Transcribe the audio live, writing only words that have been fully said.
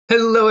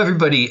Hello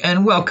everybody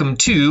and welcome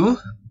to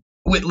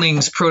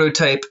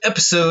WitlingsPrototype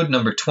episode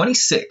number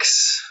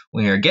 26.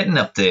 We are getting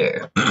up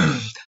there.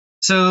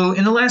 So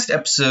in the last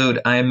episode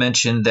I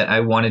mentioned that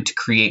I wanted to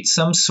create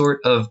some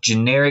sort of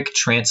generic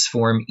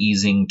transform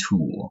easing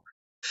tool.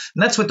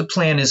 And that's what the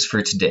plan is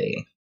for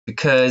today.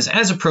 Because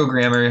as a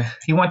programmer,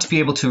 you want to be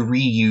able to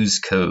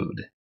reuse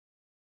code.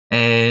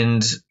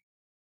 And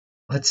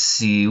let's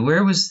see,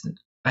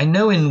 I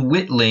know in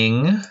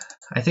Witling,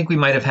 I think we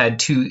might have had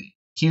two.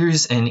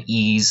 Here's an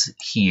ease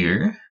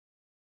here.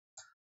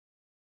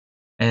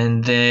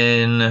 And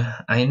then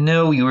I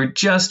know we were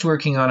just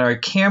working on our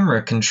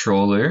camera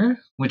controller,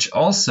 which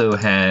also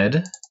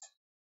had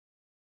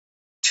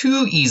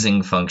two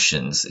easing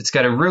functions. It's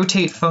got a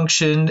rotate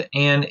function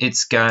and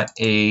it's got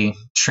a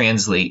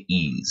translate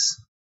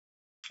ease.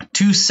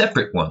 Two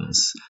separate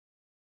ones.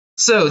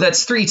 So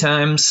that's 3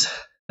 times.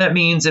 That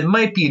means it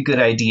might be a good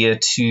idea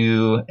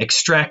to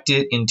extract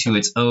it into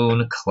its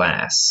own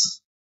class.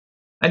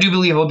 I do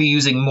believe I'll be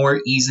using more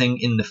easing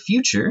in the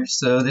future,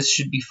 so this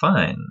should be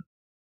fine.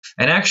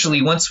 And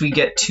actually, once we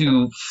get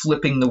to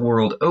flipping the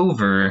world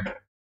over,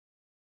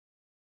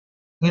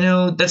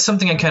 that's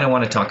something I kind of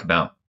want to talk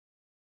about.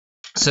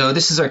 So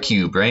this is our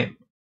cube, right?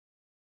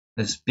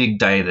 This big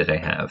die that I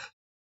have.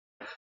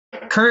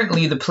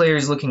 Currently, the player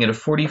is looking at a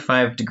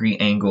 45-degree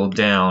angle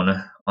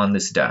down on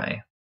this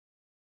die.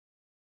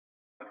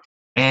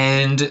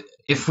 And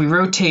if we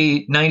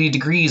rotate 90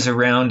 degrees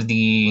around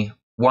the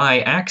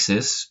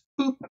y-axis,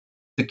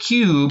 the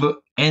cube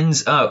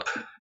ends up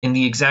in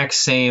the exact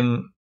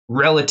same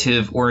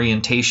relative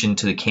orientation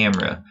to the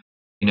camera.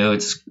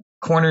 It's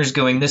corners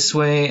going this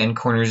way and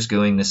corners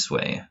going this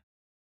way.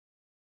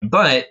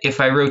 But if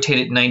I rotate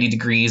it 90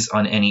 degrees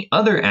on any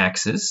other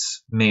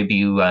axis,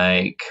 maybe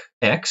like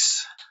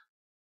X,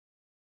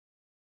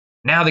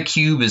 now the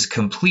cube is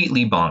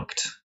completely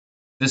bonked.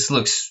 This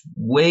looks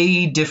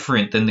way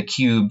different than the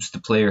cubes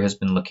the player has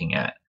been looking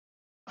at.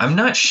 I'm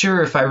not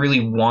sure if I really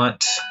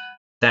want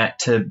that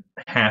to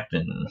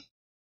happen.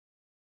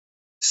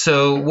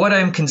 So what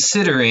I'm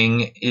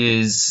considering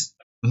is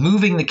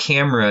moving the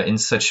camera in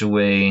such a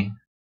way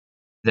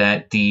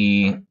that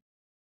the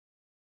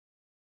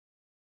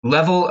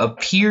level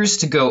appears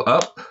to go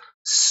up,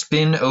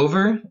 spin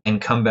over, and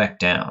come back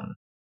down.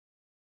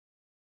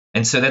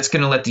 And so that's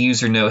going to let the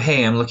user know,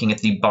 hey, I'm looking at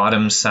the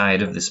bottom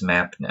side of this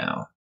map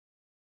now.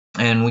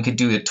 And we could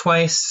do it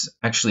twice.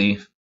 Actually,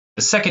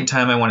 the second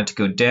time I want it to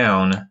go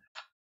down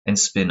and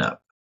spin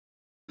up.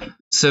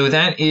 So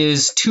that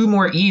is 2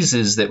 more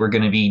eases that we're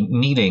going to be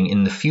needing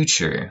in the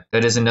future.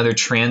 That is another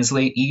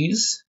translate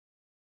ease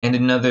and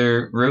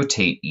another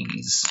rotate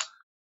ease.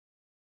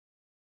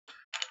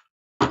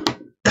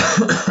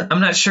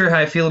 I'm not sure how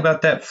I feel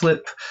about that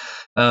flip.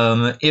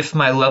 If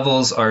my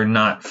levels are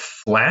not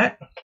flat,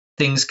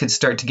 things could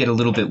start to get a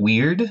little bit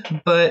weird,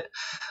 but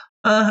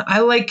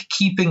I like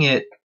keeping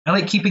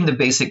the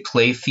basic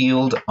play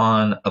field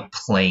on a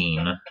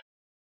plane.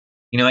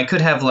 I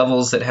could have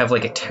levels that have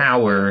like a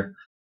tower,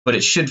 but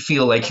it should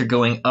feel like you're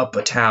going up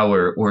a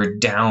tower or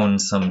down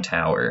some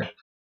tower.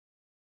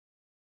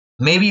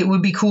 Maybe it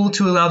would be cool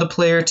to allow the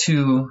player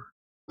to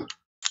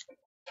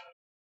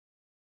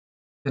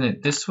spin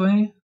it this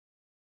way.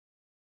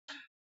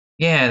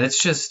 Yeah, that's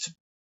just...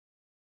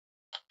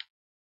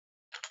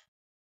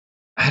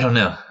 I don't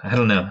know.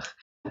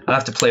 I'll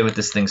have to play with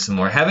this thing some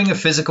more. Having a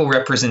physical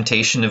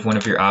representation of one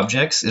of your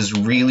objects is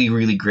really,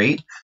 really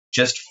great,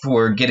 just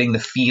for getting the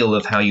feel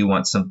of how you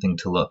want something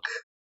to look.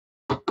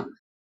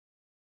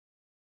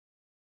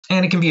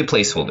 And it can be a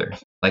placeholder,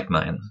 like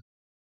mine.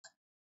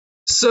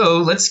 So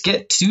let's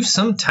get to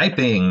some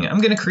typing.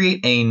 I'm going to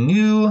create a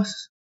new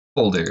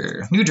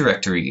folder, new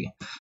directory.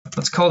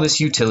 Let's call this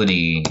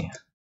utility.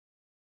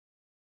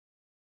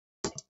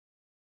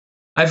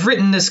 I've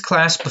written this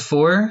class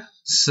before,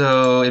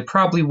 so it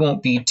probably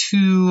won't be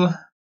too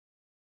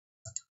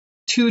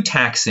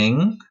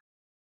taxing,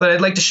 but I'd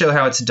like to show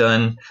how it's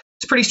done.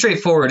 It's pretty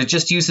straightforward. It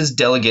just uses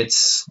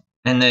delegates,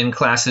 and then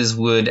classes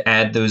would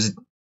add those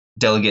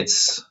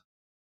delegates.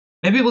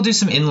 Maybe we'll do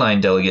some inline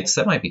delegates.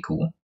 That might be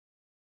cool.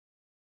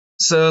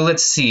 So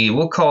let's see.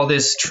 We'll call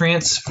this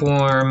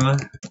transform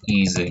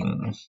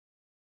easing.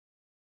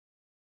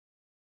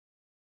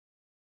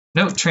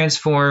 No,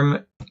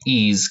 transform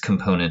ease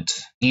component.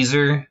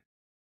 Easer.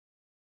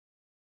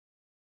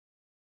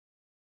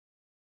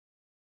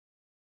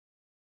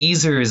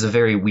 Easer is a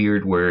very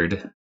weird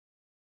word,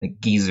 like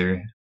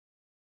geezer.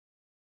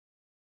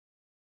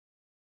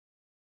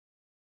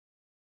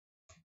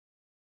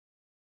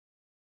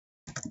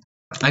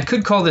 I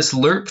could call this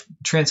lerp,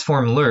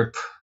 transform lerp.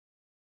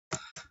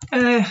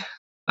 I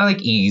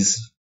like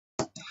ease.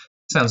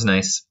 Sounds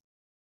nice.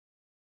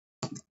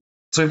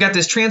 So we've got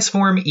this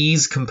transform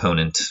ease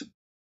component.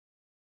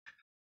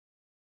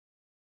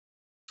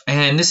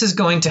 And this is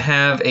going to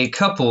have a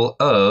couple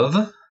of,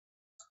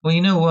 well,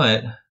 you know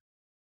what?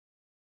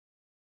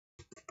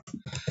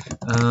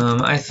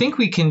 I think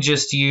we can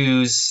just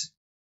use,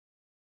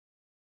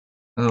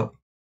 oh,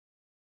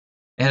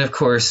 and of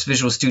course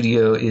Visual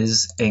Studio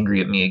is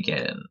angry at me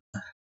again.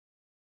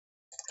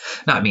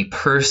 Not me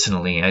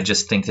personally, I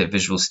just think that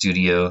Visual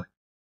Studio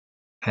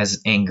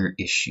has anger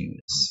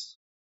issues.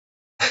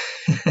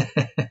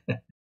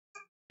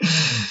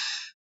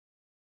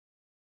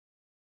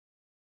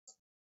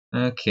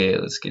 Okay,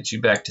 let's get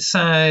you back to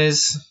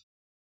size.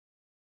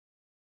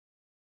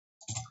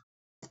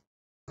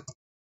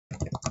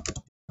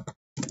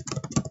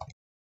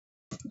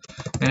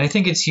 And I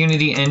think it's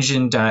Unity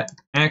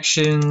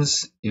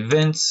Engine.actions,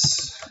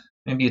 events,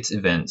 maybe it's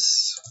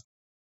events.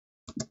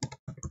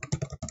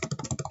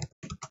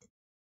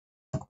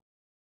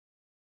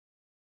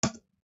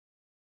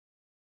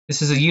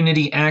 This is a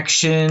Unity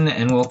action,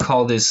 and we'll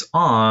call this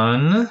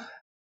on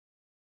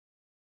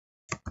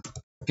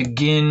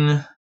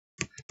begin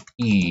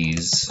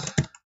ease.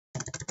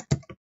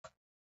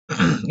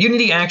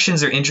 Unity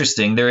actions are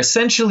interesting. They're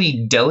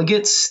essentially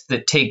delegates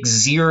that take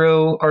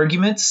 0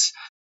 arguments,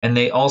 and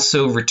they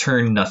also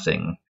return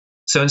nothing.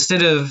 So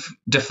instead of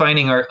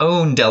defining our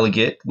own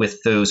delegate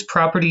with those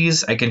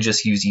properties, I can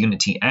just use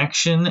Unity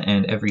action,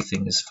 and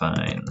everything is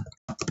fine.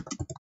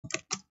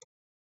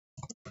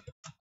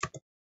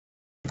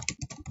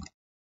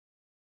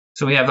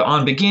 So we have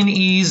on begin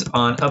ease,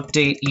 on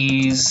update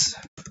ease,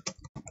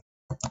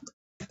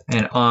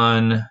 and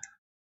on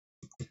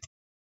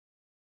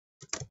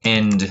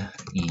end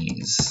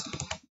ease.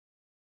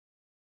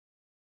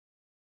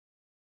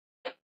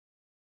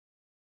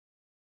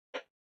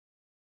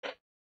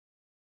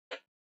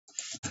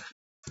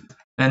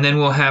 And then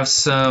we'll have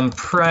some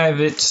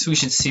private, we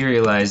should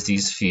serialize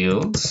these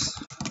fields.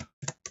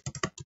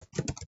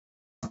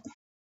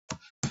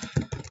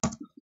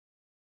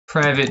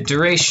 Private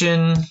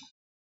duration.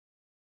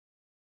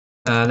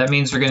 That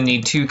means we're going to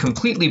need 2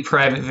 completely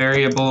private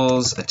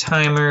variables, a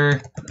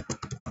timer,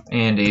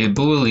 and a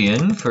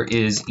boolean for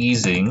is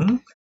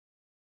easing.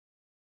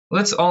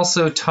 Let's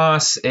also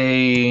toss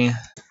a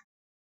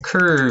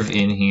curve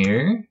in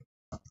here.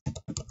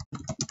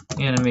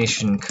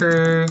 Animation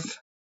curve.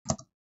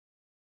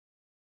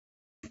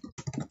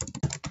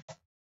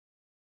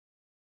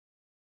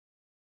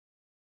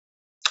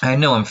 I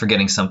know I'm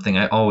forgetting something,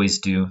 I always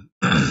do.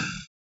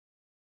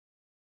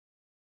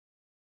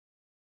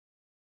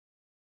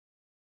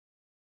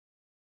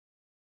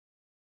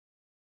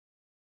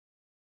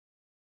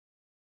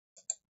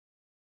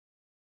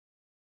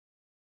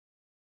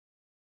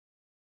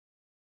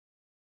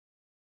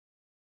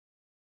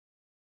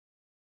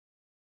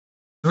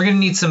 We're going to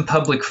need some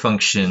public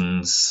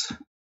functions.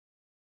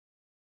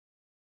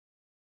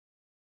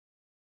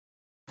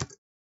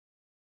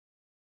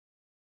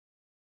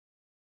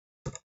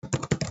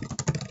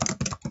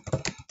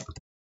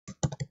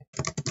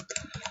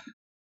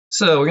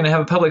 So we're going to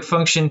have a public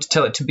function to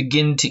tell it to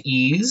begin to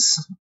ease,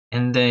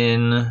 and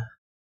then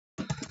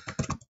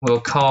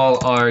we'll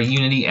call our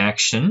Unity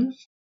action.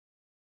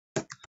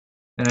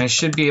 And I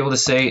should be able to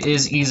say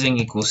is easing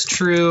equals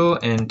true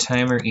and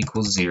timer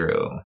equals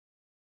 0.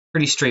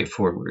 Pretty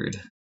straightforward.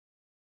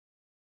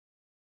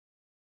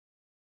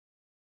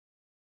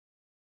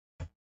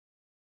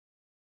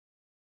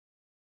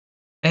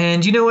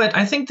 And you know what?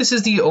 I think this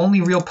is the only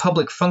real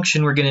public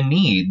function we're going to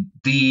need.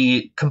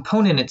 The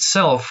component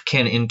itself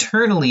can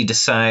internally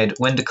decide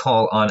when to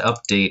call on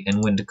update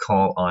and when to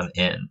call on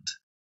end.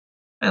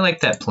 I like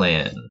that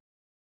plan.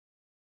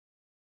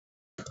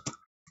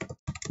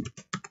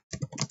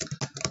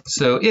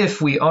 So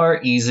if we are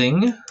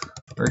easing,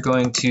 we're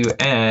going to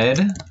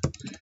add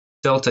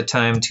delta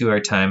time to our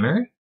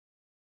timer.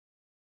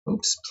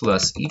 Oops,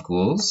 plus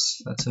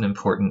equals. That's an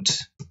important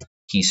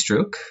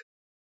keystroke.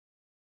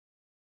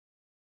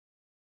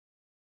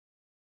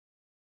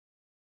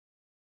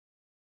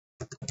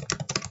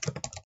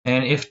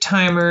 And if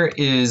timer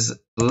is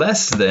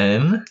less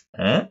than,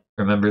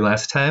 remember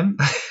last time?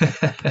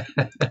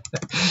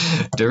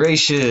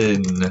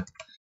 Duration.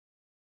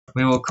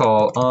 We will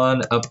call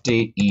on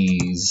update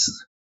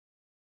ease.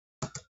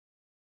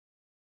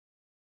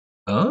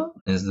 Oh,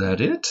 is that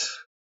it?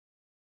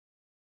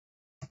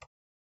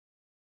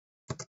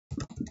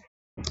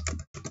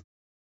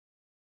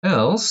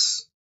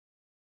 Else,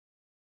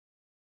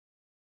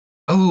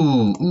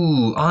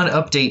 ooh, on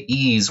update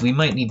ease, we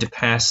might need to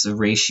pass the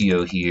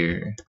ratio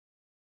here.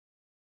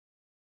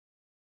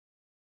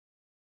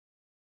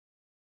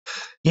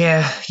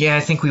 Yeah, I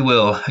think we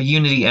will. A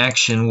Unity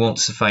action won't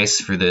suffice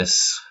for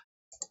this.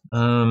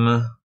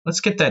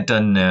 Let's get that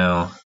done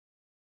now.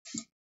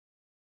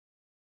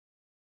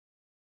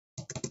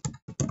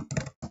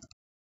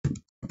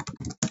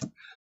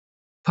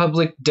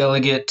 Public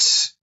delegate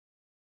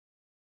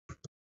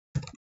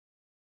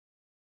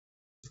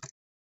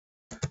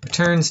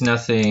returns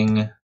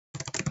nothing.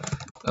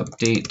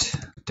 Update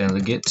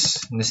delegate,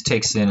 and this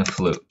takes in a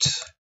float.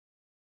 Is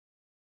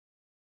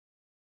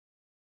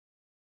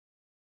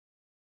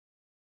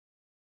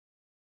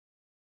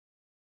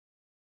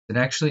it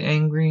actually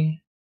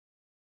angry?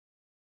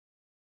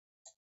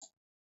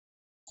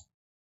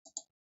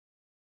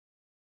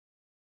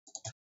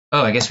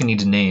 Oh, I guess we need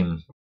to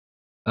name.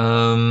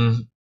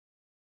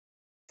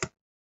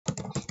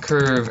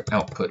 Curve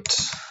output.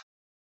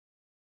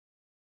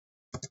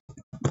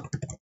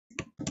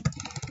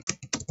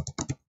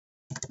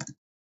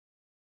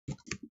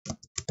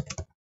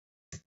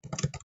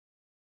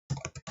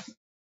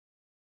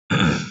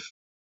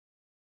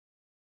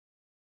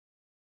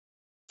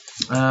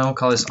 We'll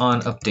call this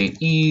on update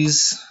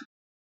ease.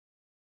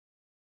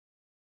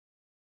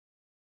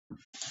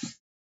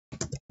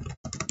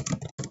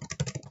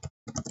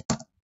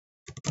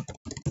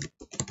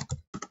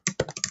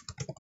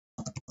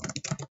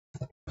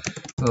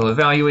 We'll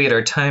evaluate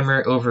our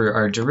timer over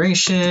our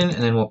duration,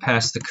 and then we'll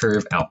pass the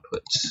curve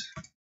output.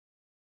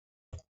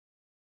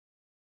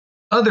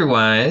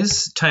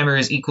 Otherwise, timer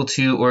is equal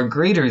to or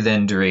greater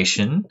than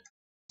duration,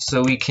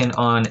 so we can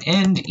on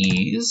end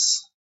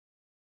ease,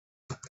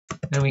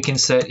 and we can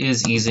set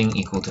is easing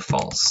equal to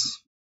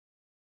false.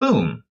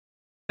 Boom!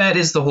 That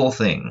is the whole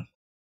thing.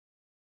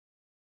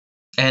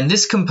 And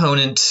this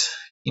component,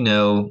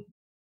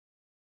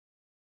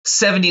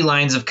 70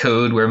 lines of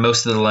code where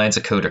most of the lines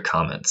of code are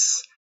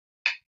comments.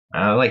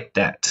 I like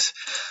that.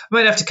 I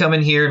might have to come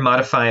in here and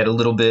modify it a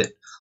little bit,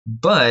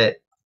 but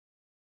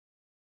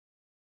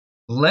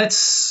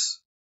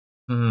let's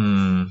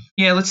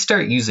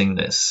start using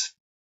this.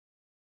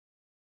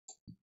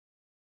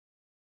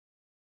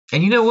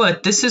 And you know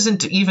what? This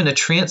isn't even a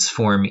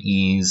transform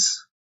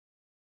ease.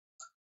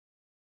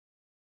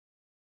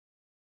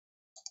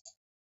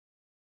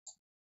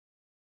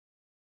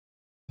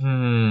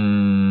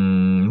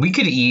 We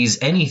could ease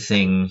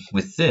anything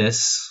with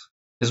this,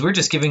 because we're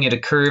just giving it a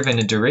curve and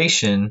a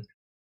duration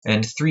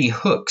and 3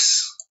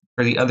 hooks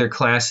for the other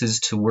classes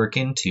to work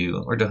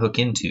into or to hook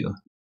into.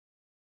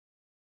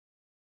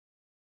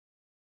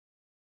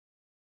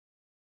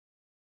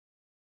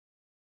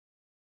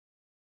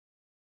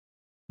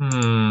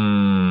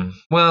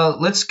 Well,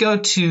 let's go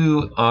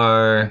to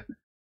our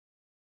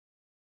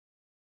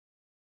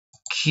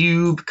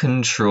cube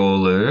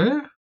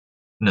controller.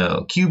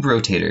 No, cube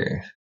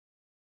rotator.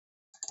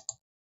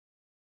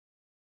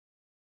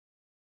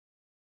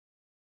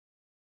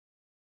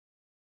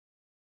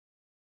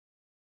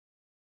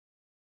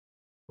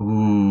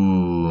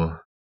 Ooh.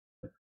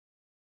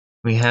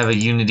 We have a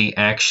Unity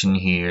action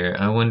here.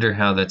 I wonder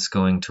how that's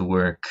going to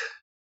work.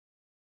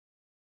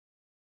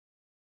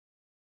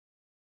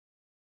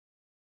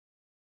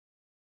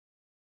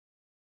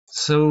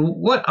 So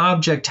what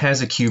object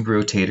has a cube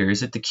rotator?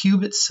 Is it the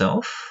cube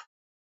itself?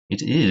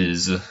 It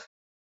is.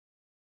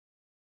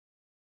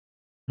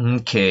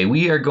 Okay,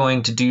 we are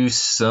going to do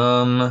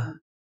some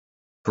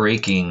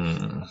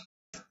breaking.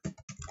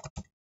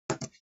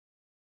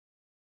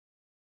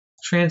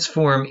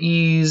 Transform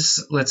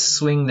ease. Let's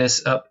swing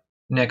this up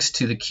next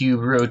to the cube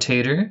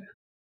rotator.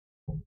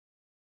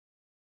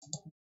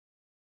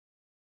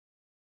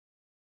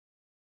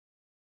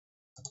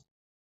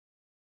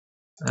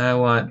 I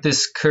want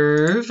this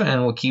curve,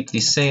 and we'll keep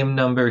the same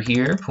number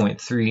here,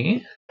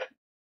 0.3.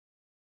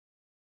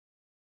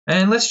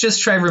 And let's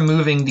just try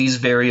removing these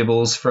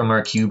variables from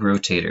our cube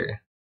rotator.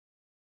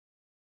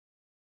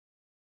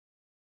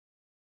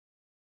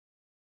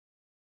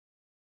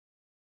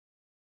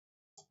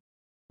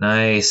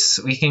 Nice.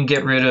 We can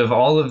get rid of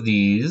all of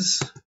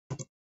these.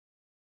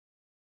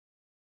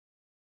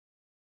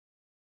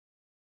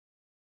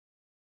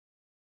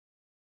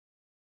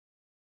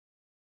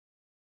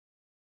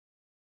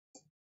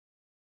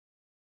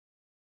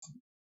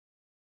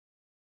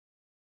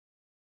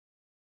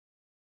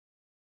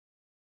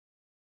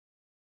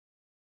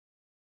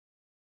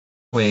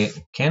 Wait,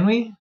 can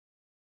we?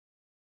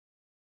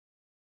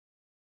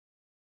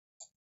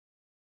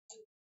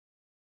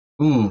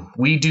 Ooh,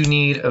 we do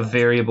need a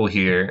variable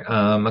here,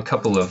 a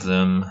couple of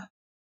them.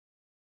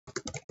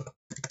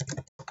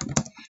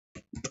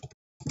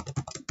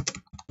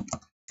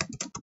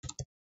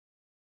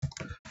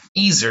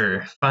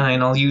 Easer.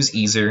 Fine, I'll use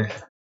easer.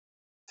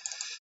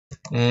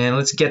 And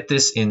let's get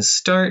this in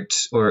start,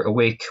 or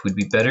awake would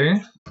be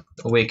better.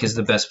 Awake is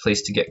the best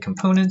place to get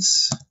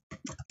components.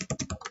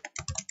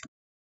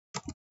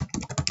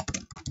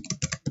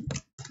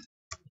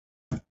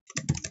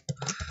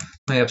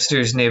 My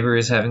upstairs neighbor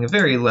is having a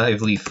very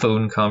lively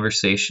phone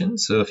conversation,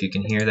 so if you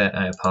can hear that,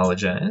 I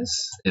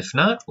apologize. If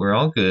not, we're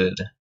all good.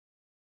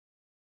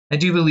 I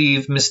do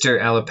believe Mr.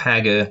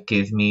 Alapaga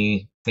gave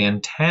me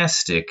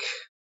fantastic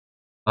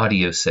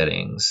audio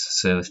settings,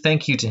 so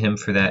thank you to him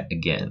for that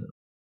again.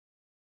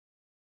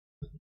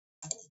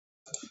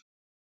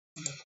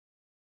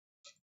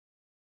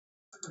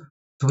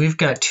 We've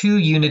got 2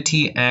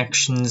 Unity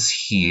actions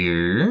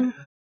here.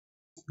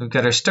 We've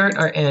got our start,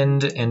 our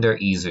end, and our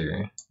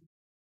easer.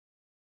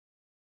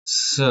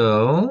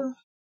 So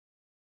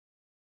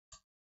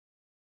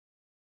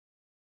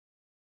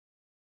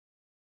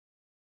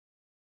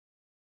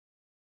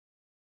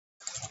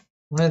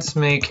let's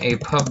make a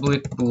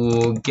public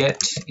bool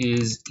get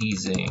is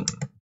easing.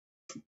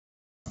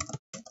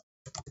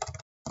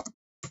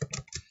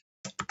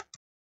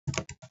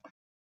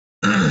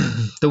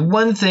 The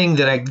one thing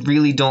that I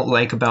really don't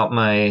like about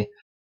my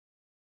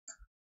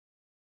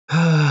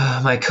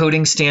my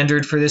coding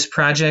standard for this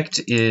project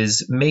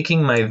is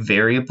making my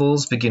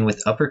variables begin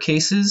with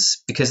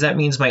uppercases, because that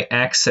means my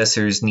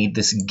accessors need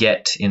this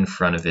get in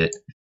front of it.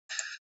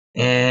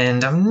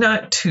 And I'm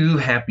not too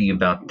happy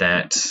about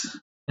that.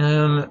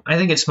 I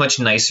think it's much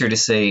nicer to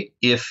say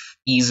if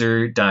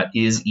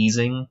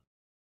easer.isEasing,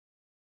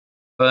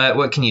 but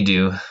what can you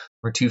do?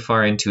 We're too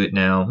far into it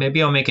now.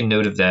 Maybe I'll make a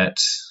note of that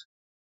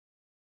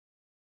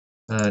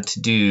to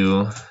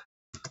do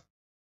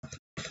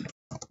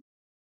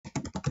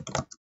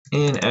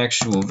in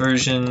actual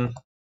version.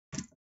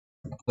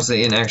 We'll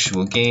say in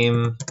actual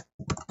game,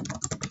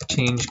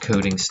 change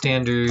coding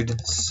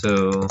standard,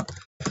 so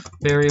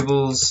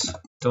variables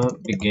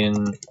don't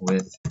begin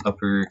with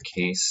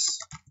uppercase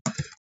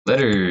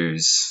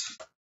letters.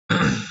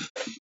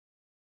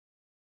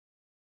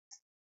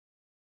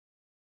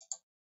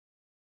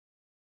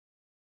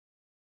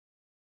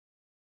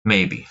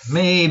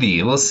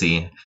 Maybe, we'll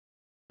see.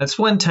 That's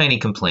one tiny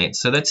complaint,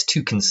 so that's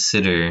to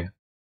consider.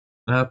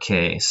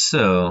 Okay,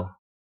 so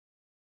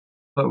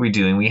what we're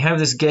doing, we have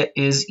this get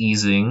is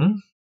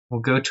easing.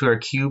 We'll go to our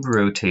cube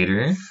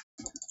rotator.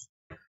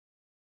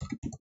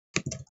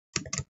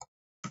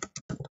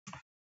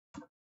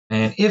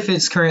 And if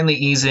it's currently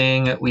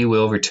easing, we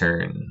will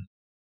return.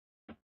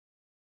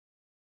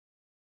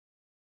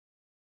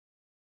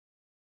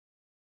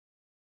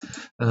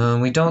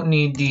 We don't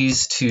need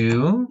these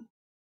two.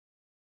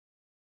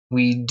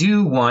 We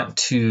do want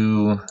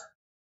to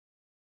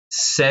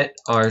set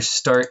our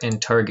start and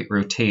target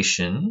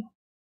rotation.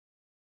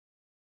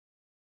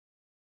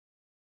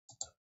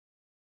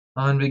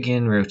 On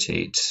begin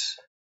rotate.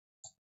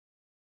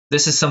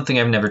 This is something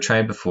I've never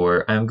tried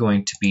before. I'm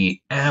going to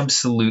be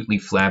absolutely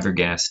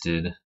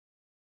flabbergasted.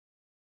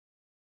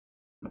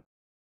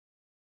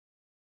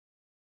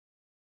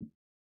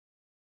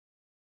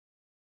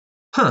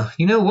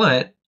 You know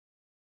what?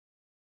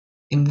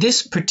 In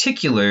this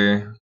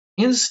particular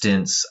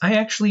instance, I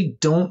actually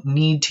don't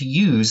need to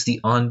use the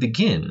on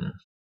begin.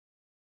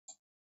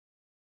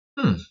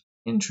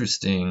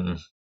 Interesting.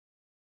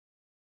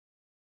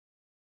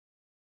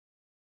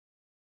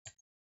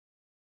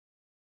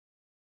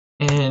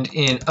 And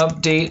in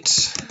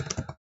update,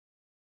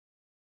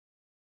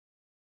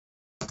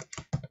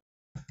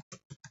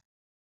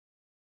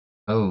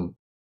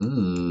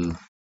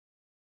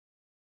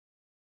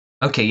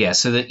 Okay, yeah,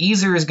 so the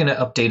easer is going to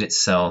update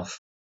itself.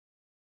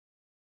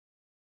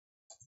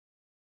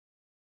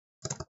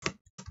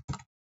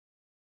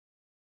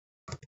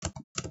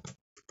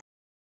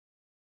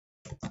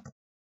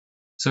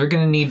 So we're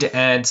going to need to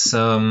add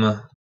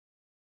some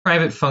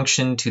private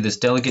function to this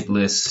delegate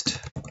list.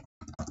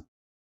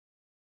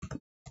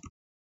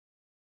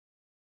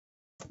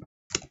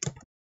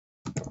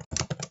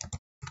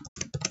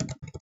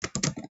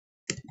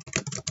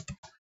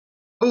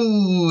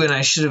 Oh, and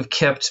I should have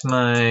kept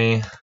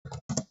my...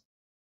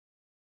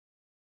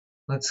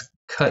 Let's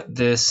cut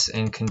this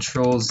and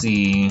Control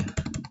Z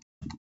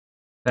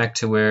back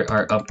to where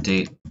our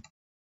update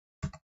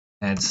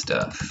add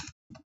stuff.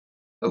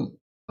 Oh,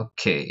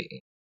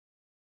 okay.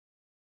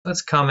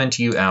 Let's comment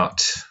you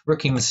out.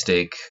 Rookie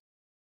mistake.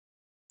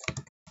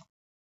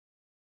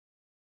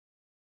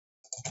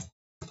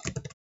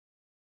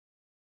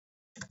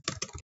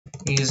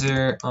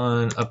 Easer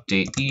on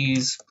update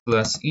ease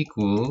plus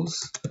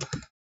equals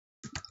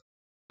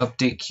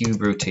update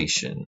cube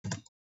rotation.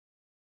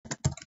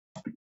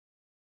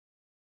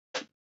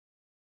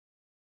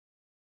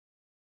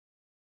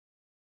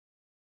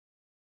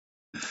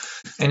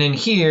 And in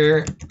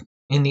here,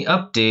 in the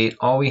update,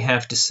 all we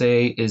have to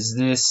say is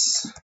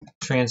this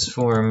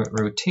transform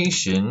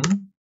rotation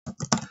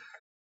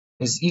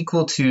is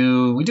equal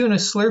to, we doing a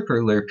slurp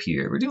or lerp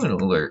here? We're doing a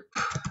lerp.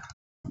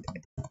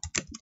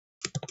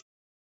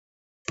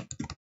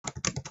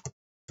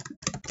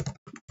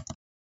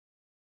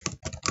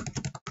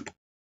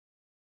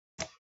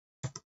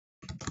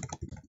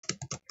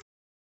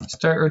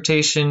 Start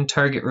rotation,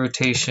 target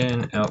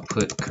rotation,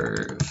 output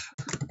curve.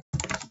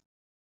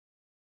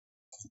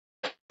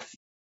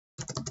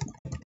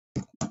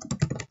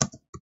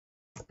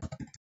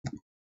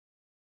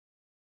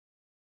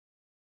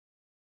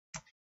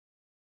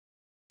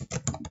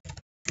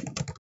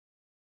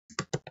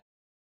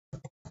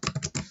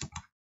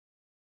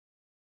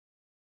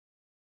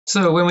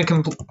 So when we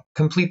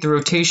complete the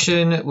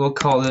rotation, we'll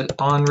call it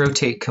on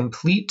rotate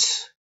complete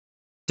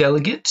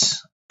delegate,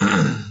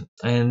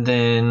 and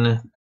then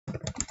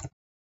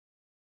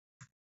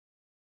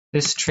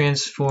this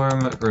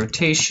transform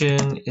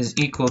rotation is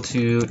equal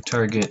to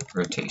target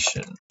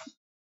rotation.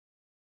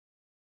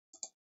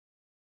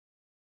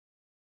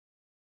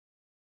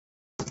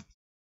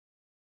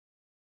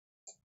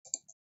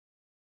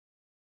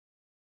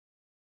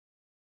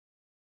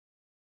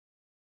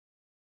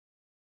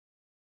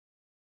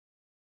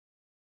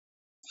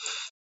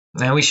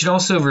 Now we should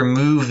also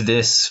remove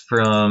this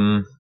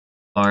from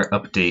our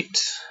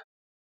update.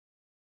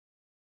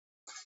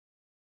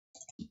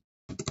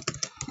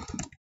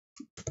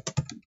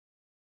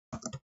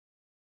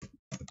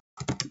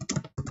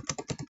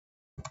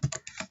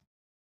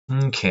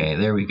 Okay,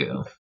 there we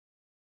go.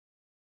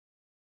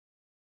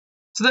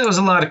 So that was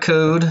a lot of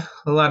code,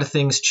 a lot of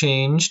things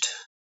changed.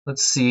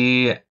 Let's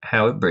see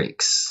how it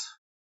breaks.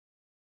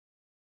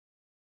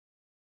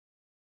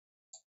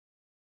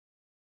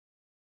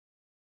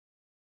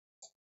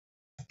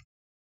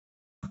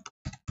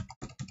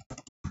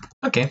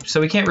 Okay, so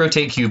we can't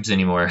rotate cubes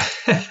anymore.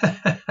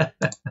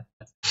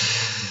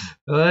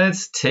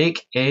 Let's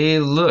take a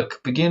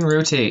look. Begin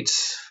rotate.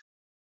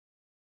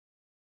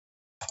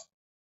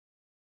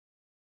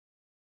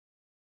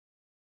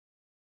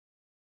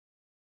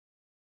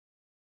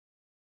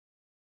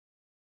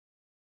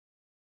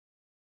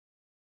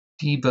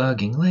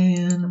 Debugging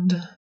land.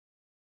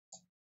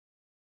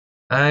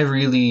 I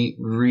really,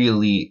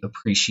 really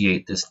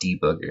appreciate this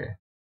debugger.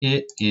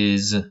 It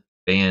is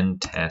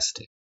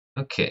fantastic.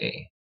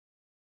 Okay.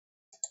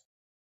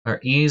 Our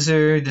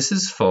easer, this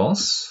is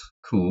false.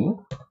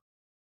 Cool.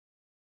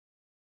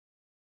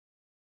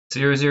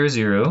 0, 0,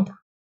 0.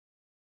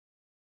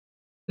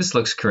 This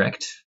looks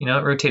correct. You know,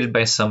 it rotated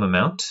by some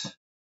amount.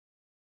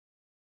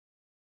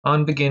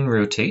 On begin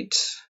rotate.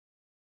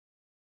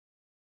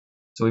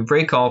 So we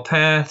break all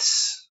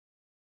paths.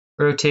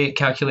 Rotate,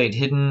 calculate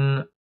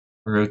hidden,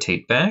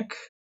 rotate back.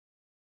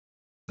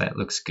 That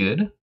looks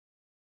good.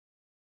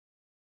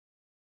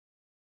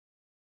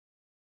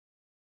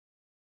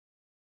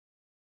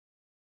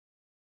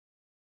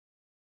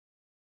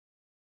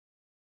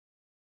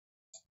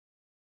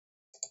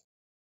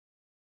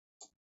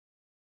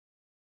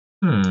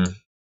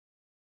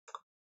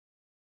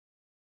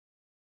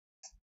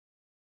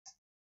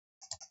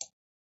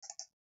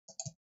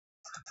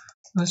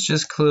 Let's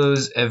just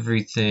close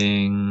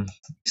everything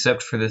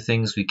except for the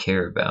things we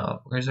care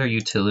about. Where's our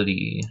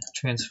utility?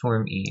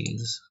 Transform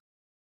ease.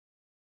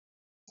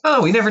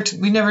 Oh, we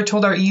never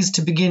told our ease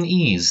to begin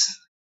ease.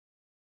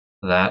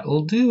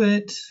 That'll do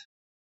it.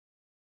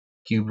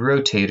 Cube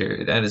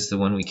rotator, that is the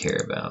one we care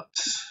about.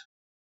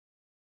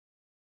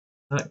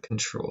 Not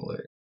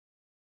controller.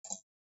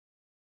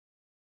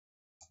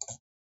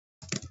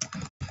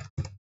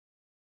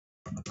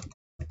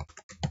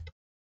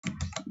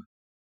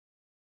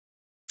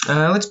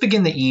 Let's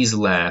begin the ease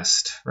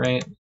last,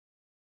 right?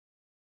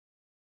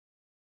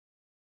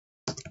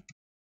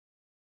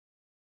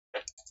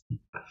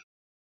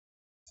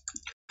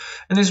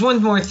 And there's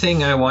one more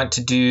thing I want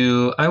to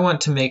do. I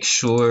want to make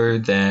sure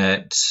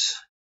that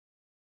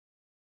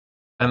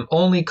I'm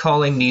only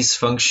calling these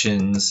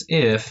functions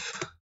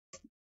if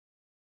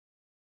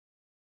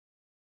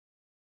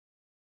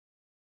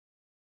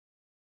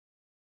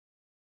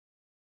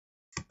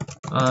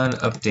on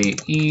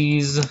update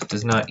ease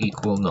does not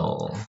equal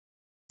null.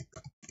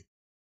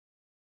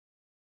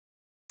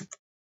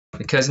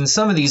 Because in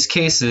some of these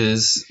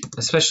cases,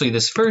 especially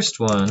this first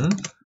one,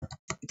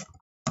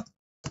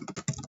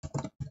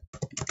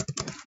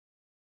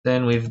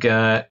 then we've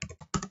got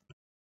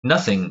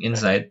nothing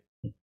inside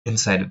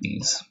of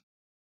these.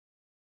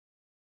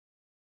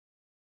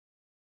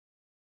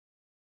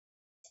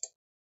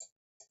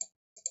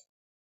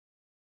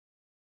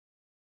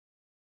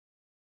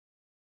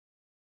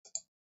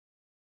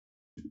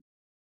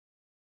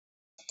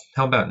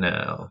 How about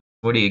now?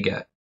 What do you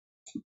got?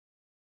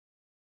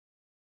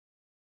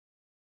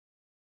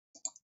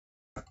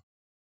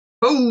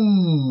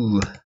 Oh!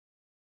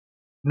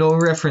 No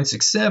reference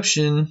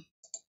exception.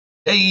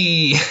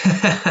 Hey!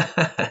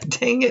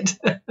 Dang it!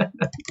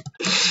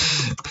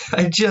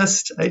 I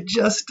just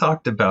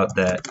talked about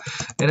that,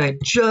 and I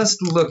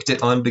just looked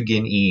at on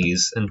begin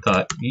ease and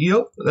thought,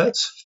 yep,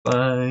 that's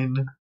fine.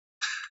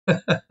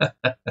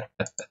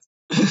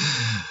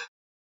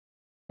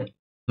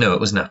 No,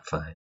 it was not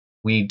fine.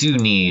 We do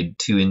need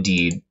to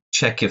indeed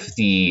check if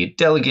the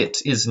delegate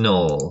is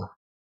null.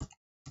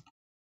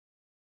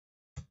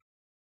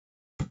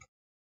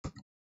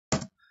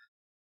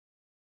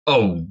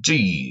 Oh,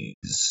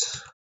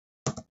 geez.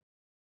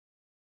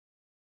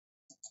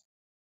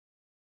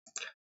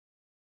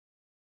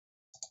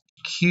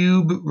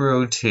 Cube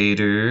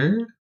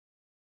rotator.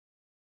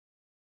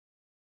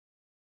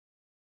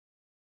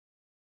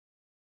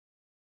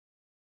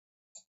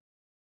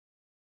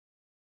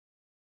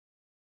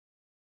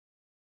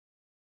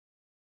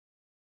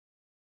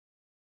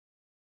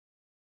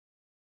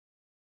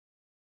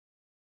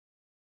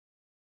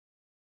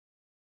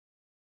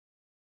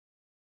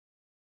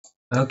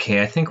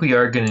 Okay, I think we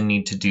are going to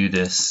need to do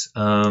this.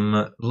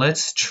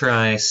 Let's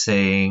try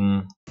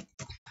saying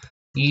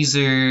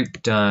easer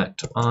dot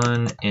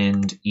on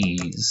end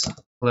ease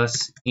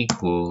plus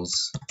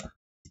equals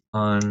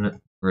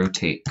on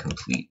rotate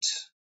complete.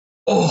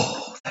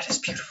 Oh, that is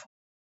beautiful.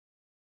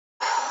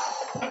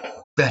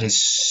 That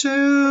is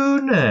so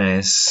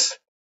nice.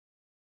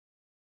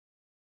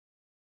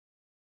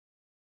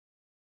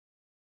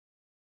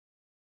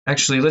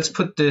 Actually, let's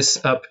put this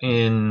up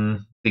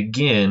in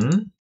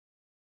begin.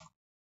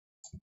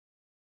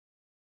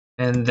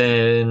 And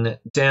then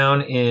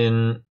down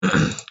in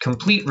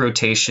complete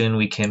rotation,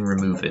 we can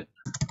remove it.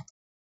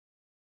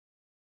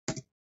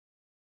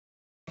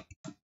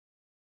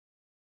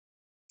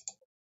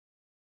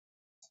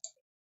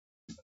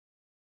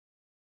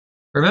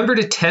 Remember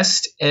to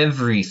test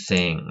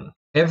everything.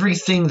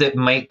 Everything that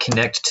might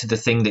connect to the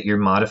thing that you're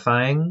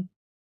modifying.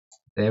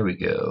 There we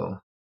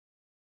go.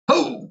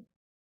 Oh!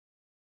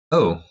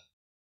 Oh.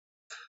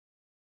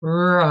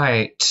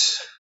 Right.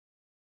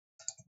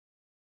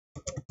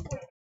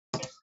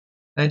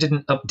 I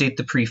didn't update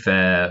the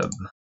prefab.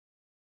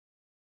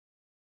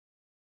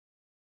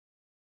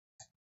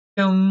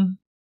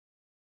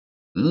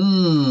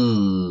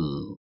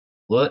 Ooh,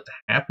 what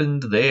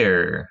happened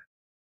there?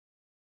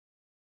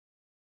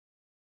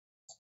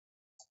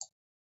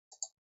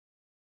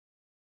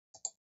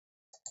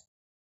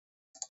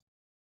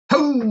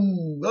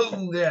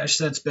 Oh gosh,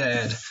 that's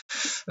bad.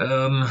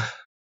 Oh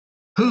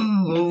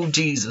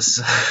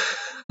Jesus.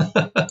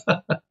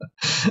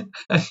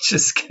 I'm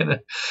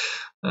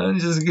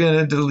just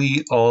gonna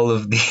delete all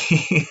of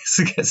these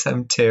because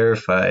I'm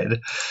terrified.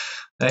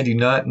 I do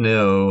not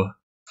know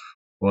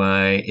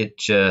why it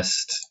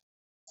just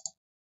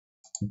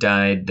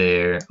died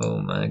there.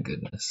 Oh my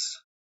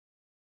goodness.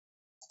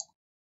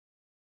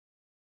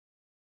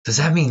 Does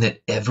that mean that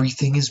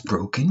everything is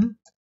broken?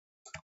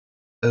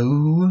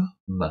 Oh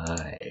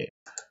my.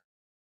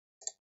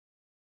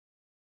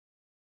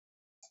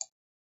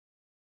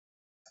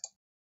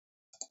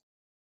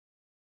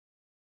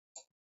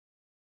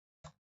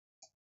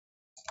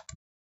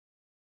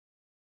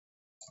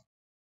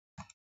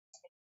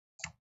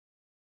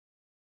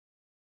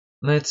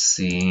 Let's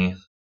see.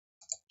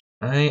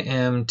 I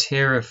am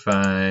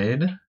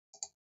terrified.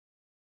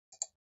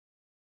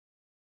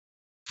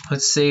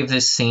 Let's save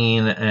this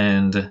scene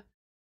and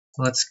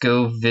let's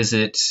go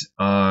visit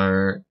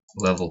our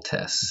level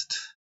test.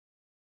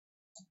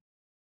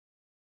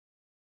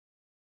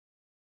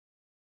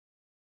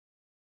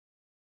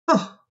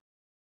 Oh.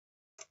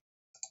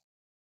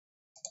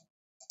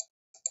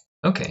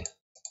 Okay.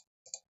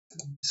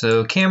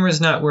 So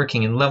camera's not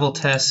working in level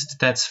test.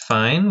 That's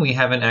fine. We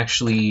haven't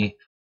actually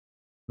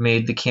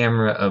made the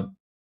camera a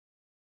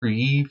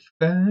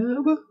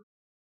prefab.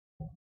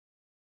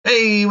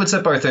 Hey, what's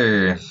up,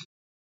 Arthur?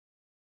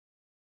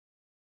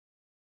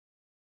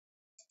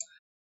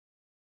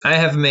 I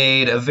have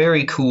made a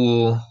very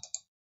cool,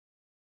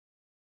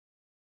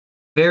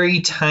 very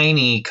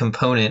tiny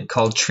component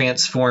called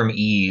transform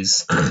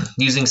ease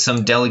using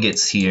some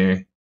delegates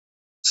here.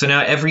 So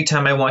now every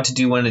time I want to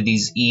do one of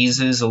these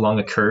eases along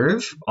a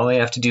curve, all I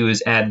have to do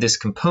is add this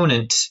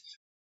component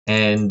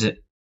and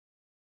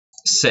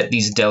set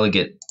these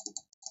delegate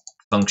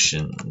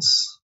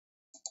functions.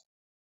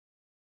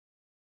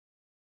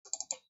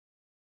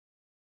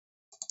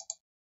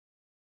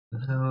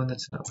 No,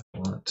 that's not what I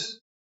want.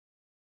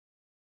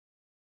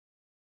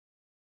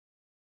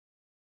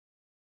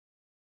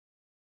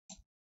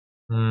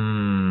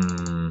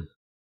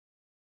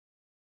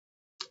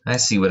 I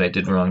see what I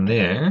did wrong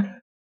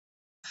there.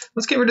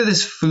 Let's get rid of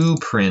this foo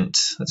print.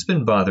 That's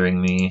been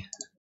bothering me.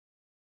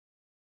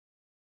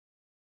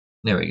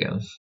 There we go.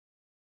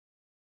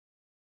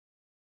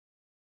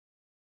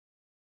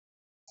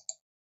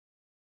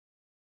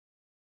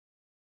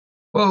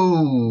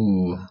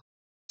 Whoa!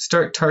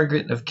 Start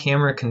target of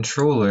camera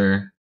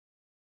controller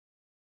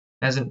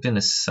hasn't been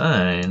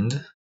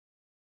assigned.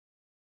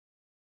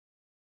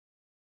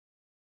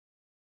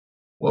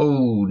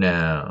 Whoa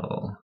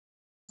now.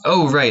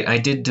 Oh right, I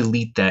did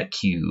delete that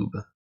cube.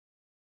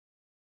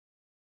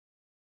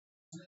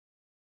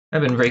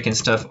 I've been breaking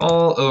stuff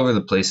all over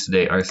the place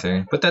today,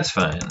 Arthur, but that's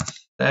fine.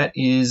 That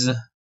is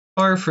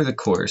par for the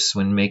course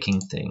when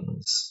making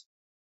things.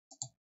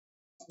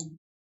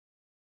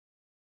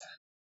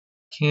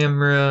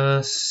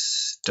 Camera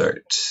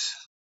start.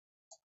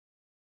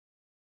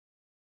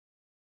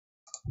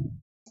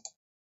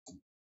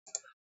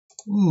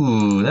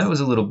 Ooh, that was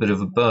a little bit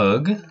of a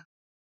bug.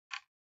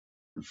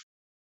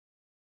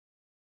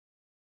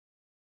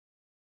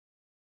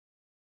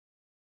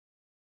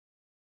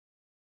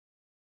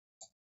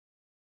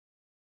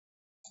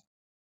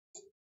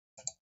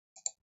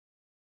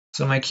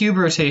 So my cube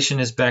rotation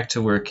is back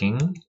to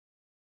working.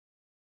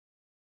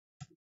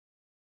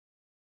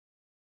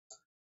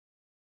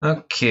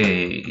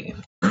 Okay.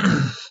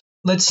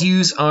 Let's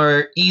use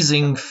our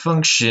easing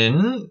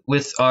function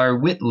with our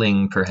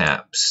whittling,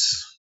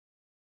 perhaps.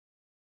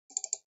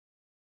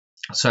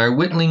 So our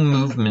whittling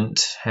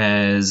movement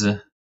has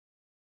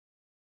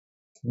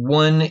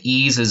one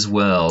ease as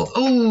well.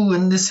 Oh,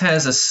 and this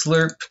has a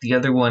slurp. The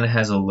other one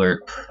has a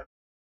lerp.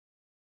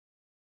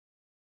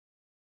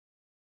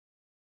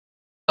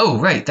 Oh,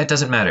 right, that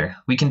doesn't matter.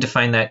 We can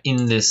define that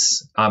in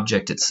this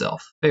object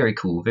itself. Very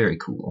cool, very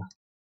cool.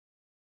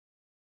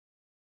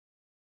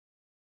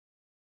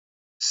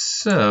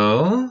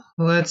 So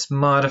let's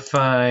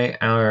modify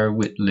our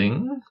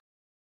whittling.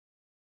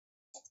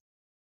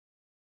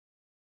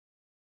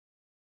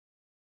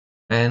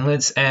 And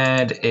let's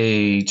add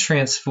a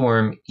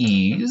transform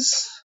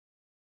ease.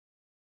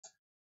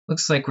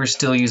 Looks like we're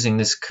still using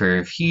this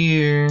curve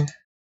here.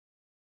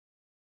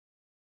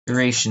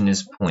 Duration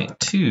is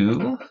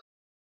 0.2.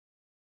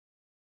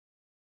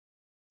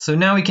 So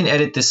now we can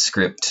edit this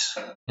script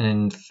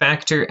and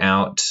factor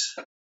out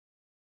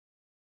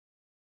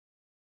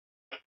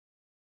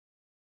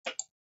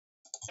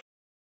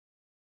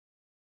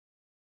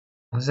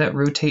was that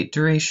rotate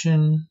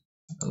duration?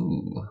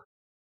 Oh.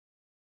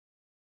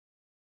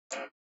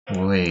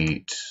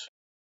 Wait.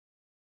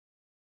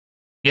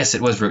 Yes,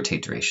 it was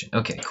rotate duration.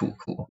 Okay, cool,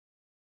 cool.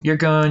 You're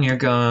gone, you're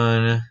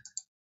gone.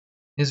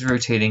 His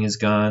rotating is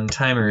gone,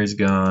 timer is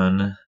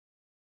gone.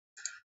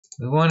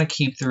 We want to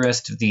keep the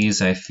rest of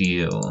these, I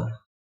feel.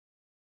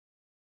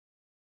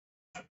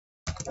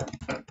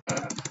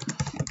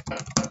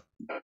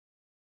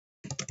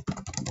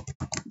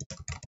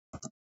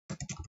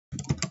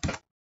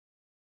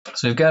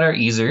 So we've got our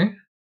easer.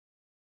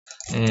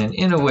 And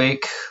in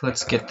awake,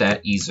 let's get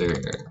that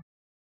easer.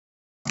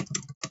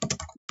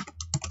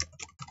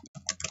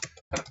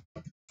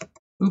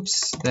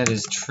 Oops, that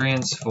is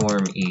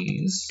transform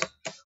ease.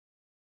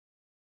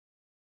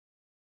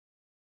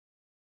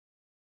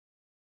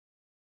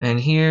 And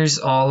here's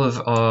all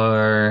of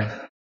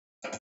our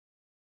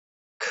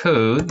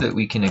code that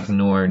we can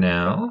ignore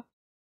now.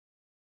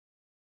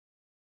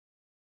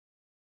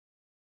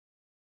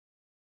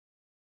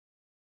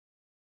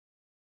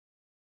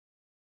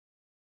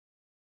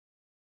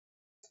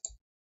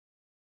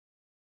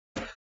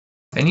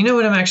 And you know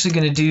what I'm actually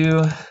going to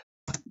do?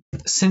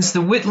 Since the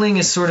Witling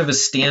is sort of a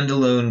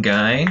standalone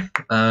guy,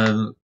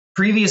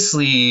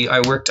 previously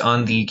I worked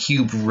on the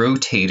cube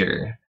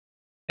rotator,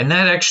 and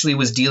that actually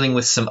was dealing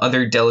with some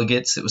other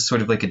delegates. It was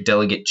sort of like a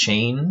delegate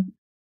chain,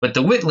 but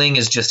the Witling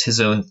is just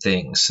his own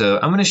thing. So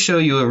I'm going to show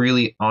you a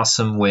really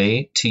awesome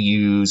way to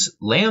use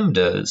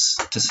lambdas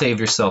to save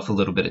yourself a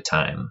little bit of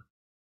time.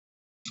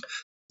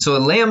 So a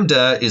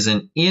lambda is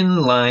an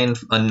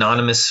inline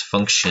anonymous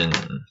function.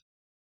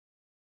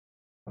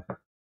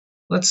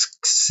 Let's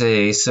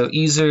say, so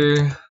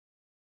easer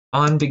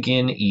on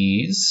begin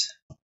ease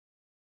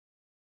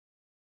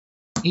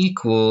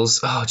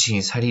equals, oh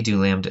geez, how do you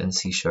do lambda in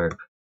C#?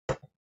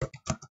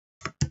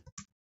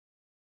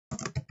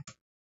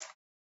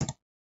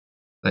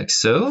 Like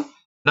so.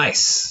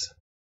 Nice.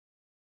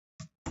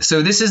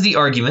 So this is the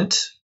argument.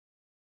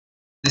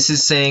 This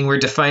is saying we're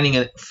defining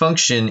a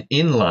function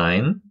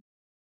inline.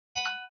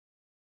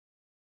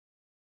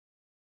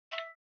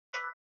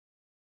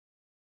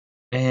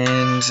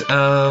 And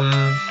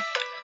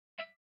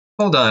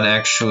hold on,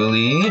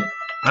 actually.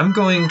 I'm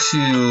going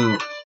to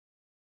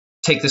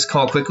take this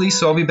call quickly,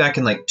 so I'll be back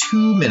in like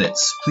 2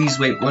 minutes. Please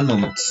wait 1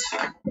 moment.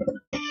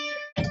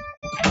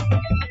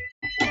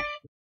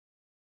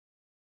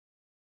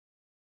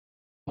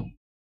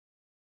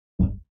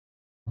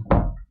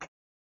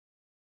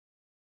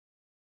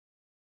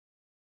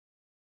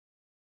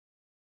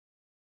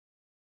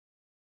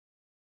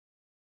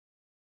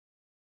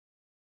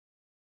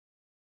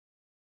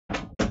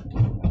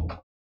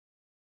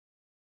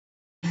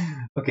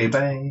 Okay,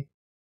 bye.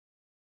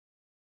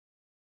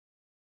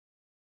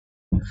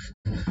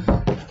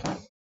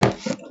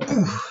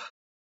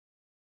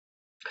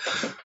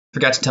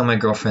 Forgot to tell my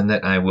girlfriend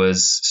that I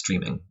was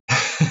streaming.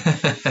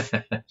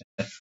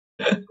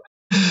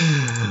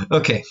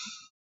 Okay,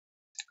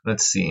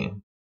 let's see.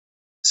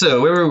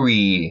 So where were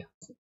we?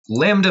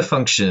 Lambda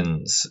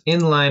functions,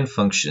 inline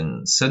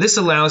functions. So this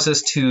allows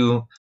us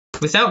to,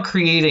 without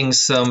creating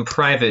some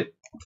private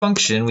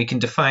function, we can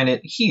define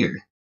it here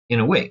in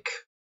awake.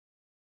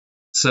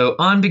 So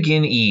on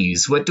begin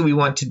ease, what do we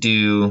want to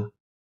do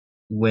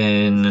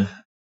when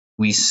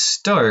we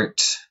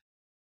start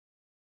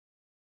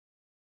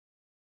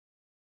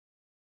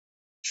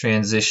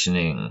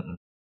transitioning?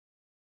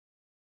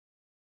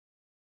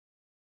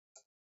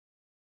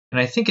 And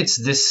I think it's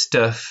this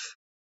stuff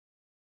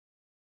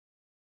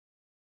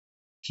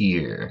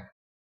here.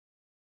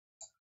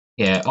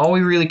 Yeah, all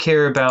we really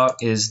care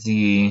about is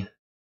the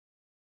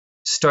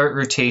start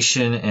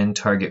rotation and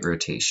target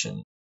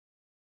rotation.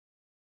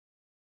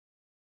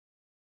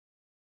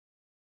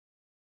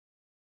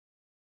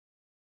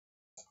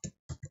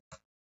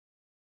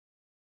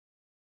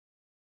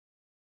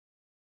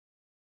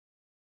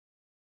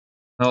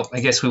 Oh,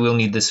 I guess we will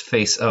need this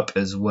face up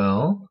as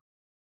well.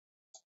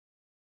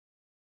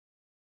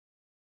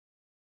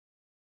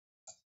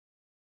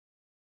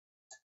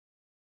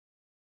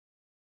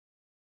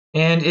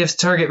 And if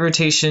target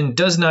rotation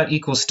does not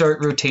equal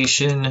start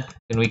rotation,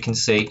 then we can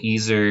say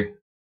easer.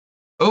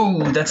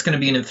 Oh, that's going to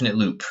be an infinite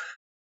loop.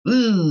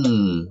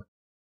 Ooh.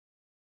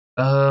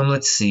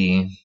 Let's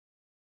see.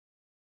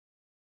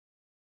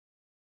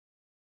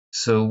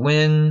 So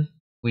when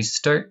we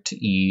start to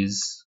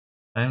ease,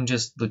 I'm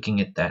just looking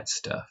at that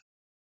stuff.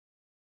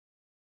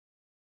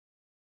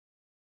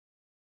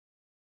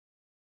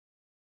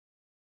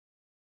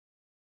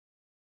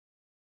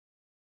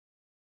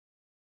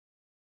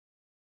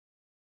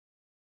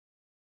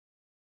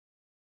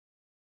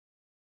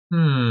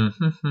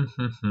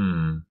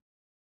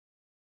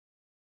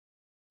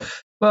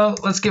 Well,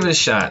 let's give it a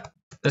shot.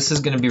 This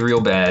is going to be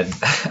real bad.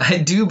 I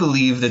do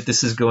believe that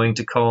this is going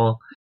to call...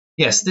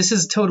 Yes, this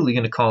is totally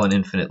going to call an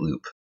infinite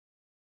loop.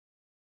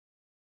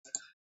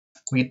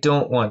 We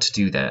don't want to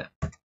do that.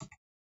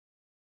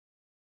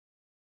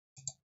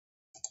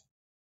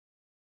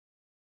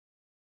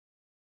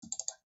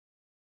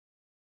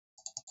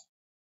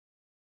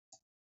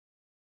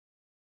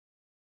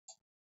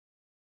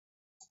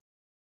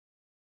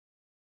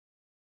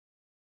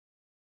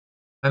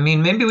 I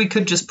mean, maybe we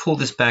could just pull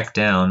this back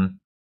down.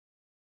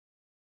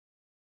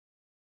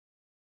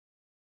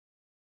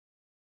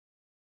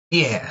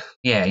 Yeah.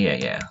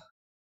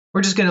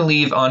 We're just going to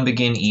leave on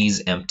begin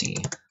ease empty.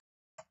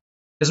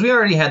 Because we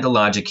already had the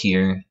logic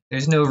here.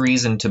 There's no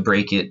reason to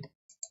break it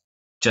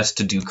just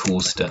to do cool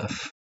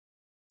stuff.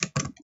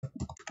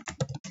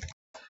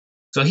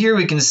 So here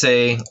we can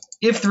say,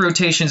 if the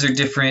rotations are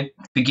different,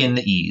 begin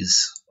the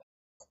ease.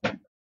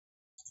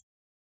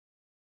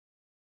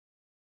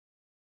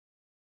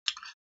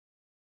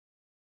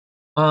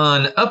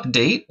 On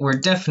update, we're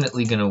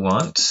definitely going to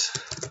want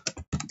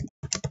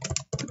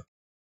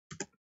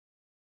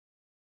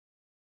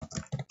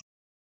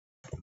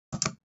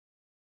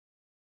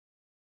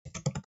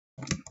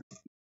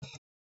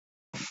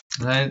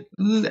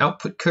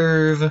output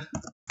curve.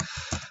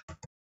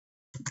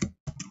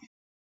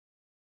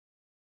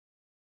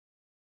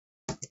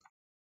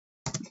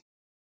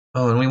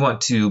 Oh, and we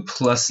want to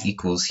plus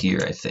equals here,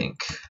 I think.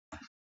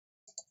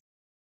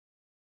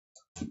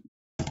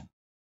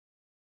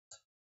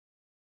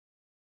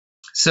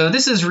 So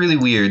this is really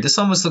weird. This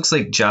almost looks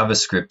like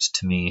JavaScript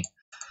to me,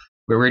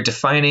 where we're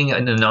defining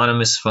an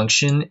anonymous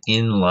function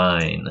in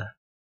line.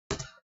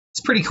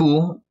 It's pretty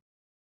cool.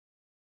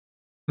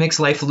 Makes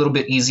life a little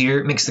bit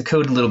easier, makes the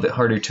code a little bit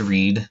harder to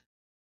read.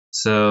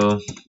 So,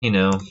 you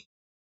know,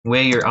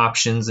 weigh your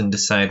options and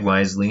decide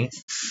wisely.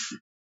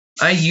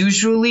 I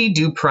usually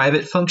do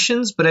private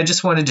functions, but I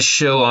just wanted to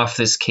show off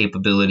this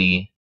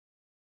capability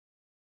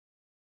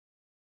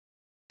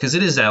because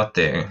it is out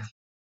there.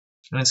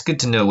 And it's good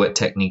to know what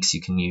techniques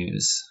you can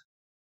use.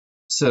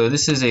 So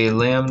this is a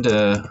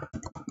lambda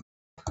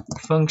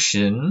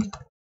function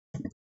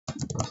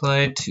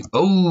applied to,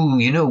 oh,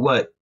 you know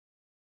what?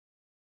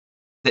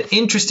 The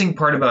interesting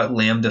part about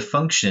lambda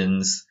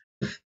functions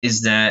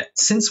is that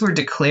since we're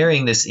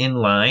declaring this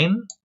inline,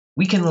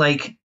 we can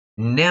like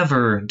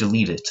never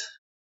delete it.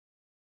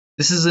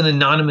 This is an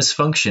anonymous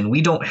function. We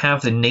don't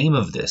have the name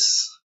of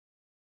this.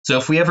 So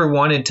if we ever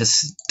wanted to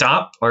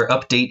stop or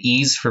update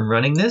ease from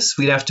running this,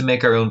 we'd have to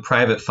make our own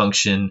private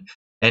function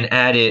and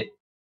add it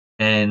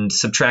and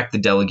subtract the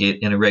delegate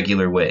in a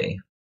regular way,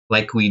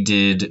 like we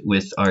did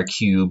with our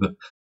cube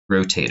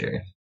rotator,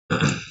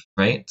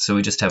 right? So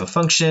we just have a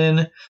function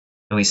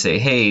and we say,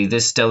 hey,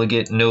 this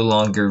delegate no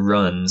longer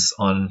runs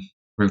on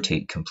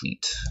rotate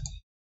complete.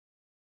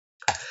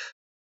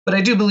 But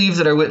I do believe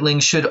that our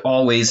Witlings should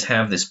always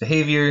have this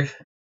behavior.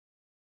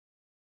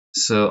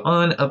 So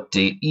on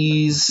update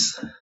ease,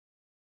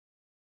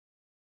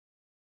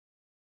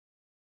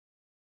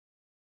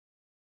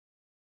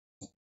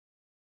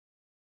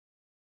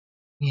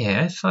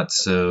 yeah, I thought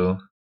so.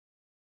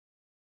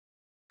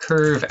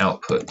 Curve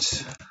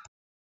output.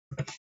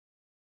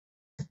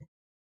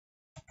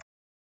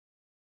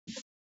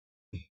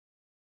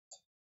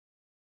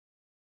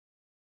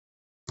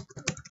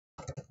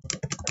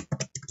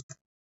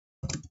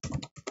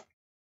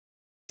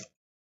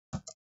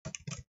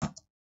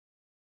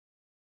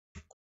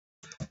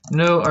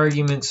 No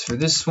arguments for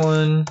this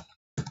one.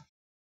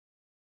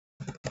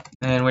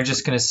 And we're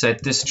just going to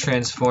set this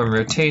transform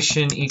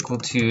rotation equal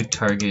to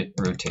target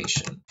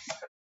rotation.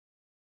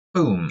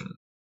 Boom.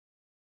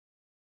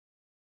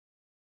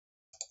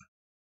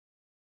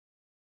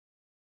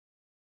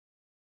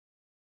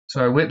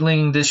 So our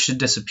Witling, this should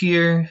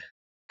disappear.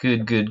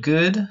 Good, good,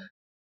 good.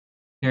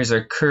 Here's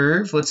our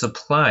curve. Let's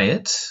apply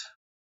it.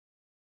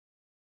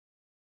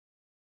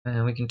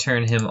 And we can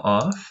turn him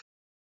off.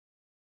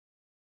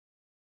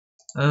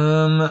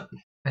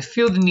 I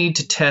feel the need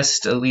to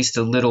test at least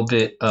a little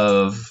bit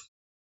of,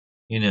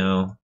 you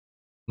know,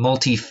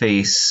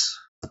 multi-face.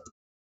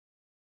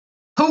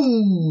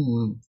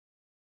 Oh!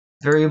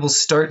 Variable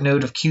start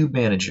node of cube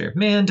manager.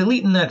 Man,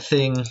 deleting that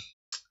thing,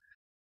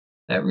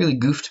 that really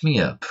goofed me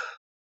up.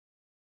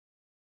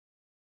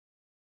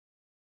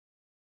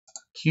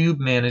 Cube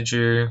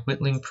manager,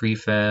 Whittling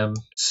prefab,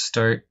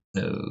 start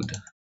node.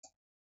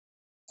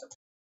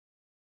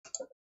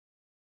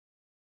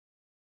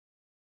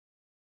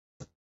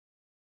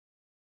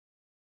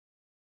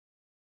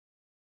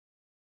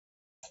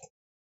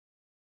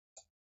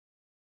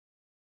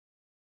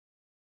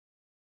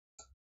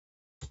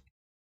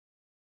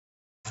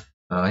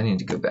 Oh, I need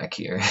to go back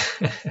here.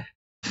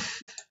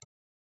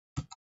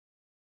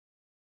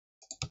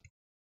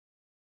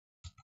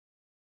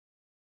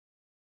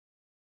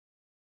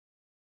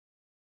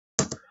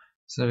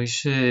 So we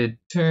should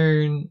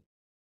turn,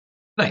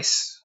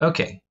 nice,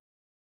 okay.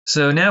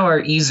 So now our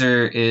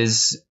easer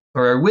is,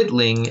 or our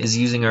Whittling is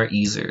using our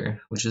easer,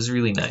 which is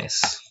really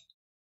nice.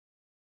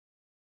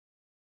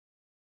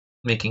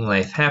 Making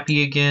life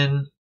happy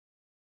again.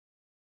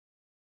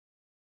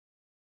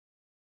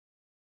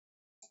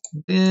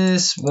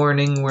 This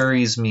warning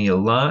worries me a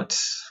lot.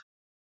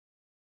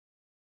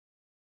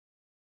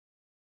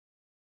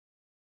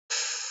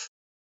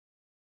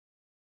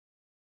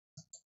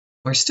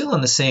 We're still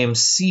on the same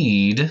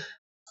seed.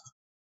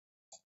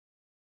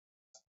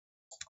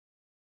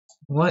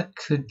 What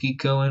could be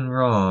going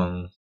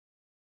wrong?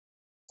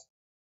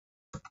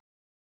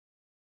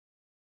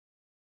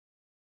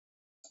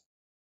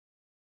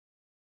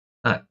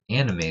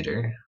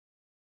 Animator.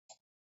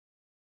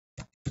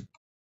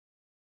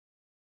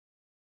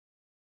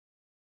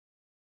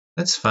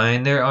 That's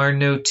fine. There are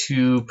no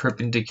two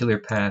perpendicular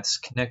paths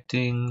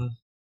connecting.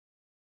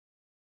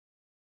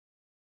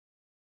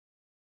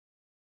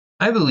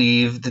 I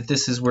believe that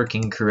this is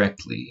working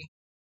correctly.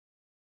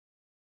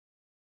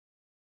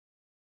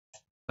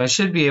 I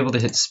should be able to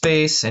hit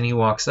space and he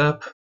walks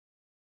up.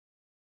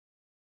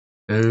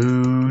 Oh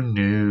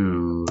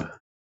no.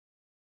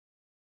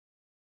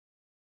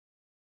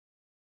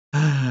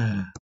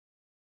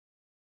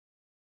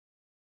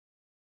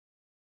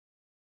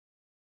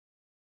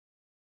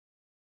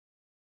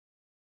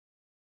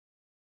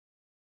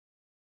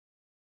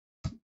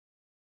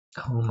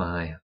 Oh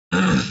my.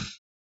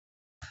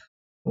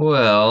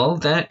 Well,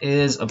 that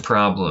is a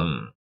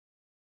problem.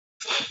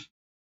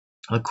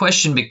 The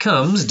question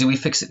becomes, do we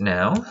fix it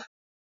now?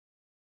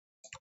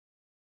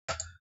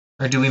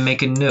 Or do we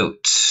make a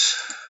note?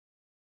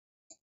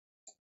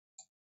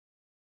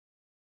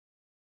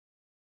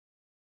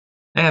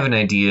 I have an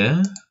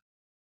idea.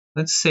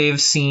 Let's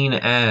save scene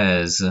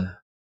as.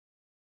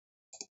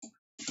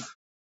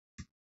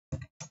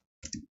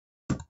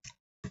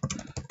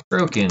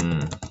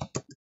 Broken.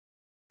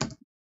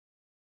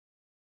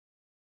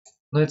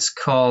 Let's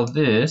call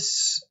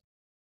this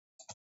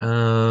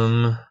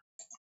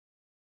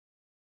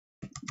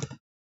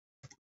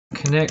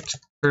connect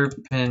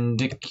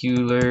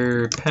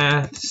perpendicular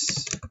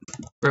paths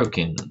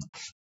broken.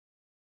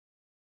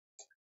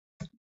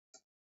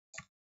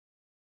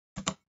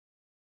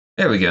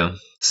 There we go.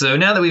 So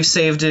now that we've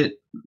saved it,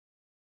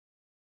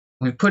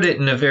 we've put it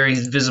in a very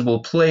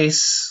visible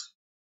place.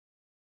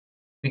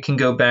 We can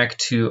go back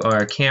to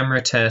our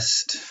camera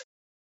test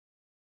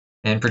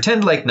and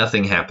pretend like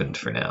nothing happened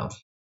for now.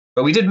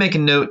 But we did make a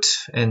note,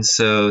 and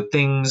so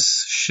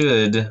things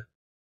should.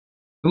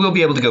 We'll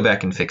be able to go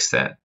back and fix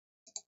that.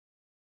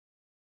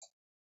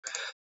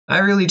 I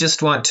really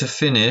just want to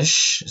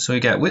finish. So we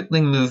got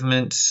whittling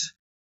movement.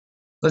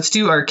 Let's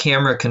do our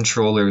camera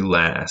controller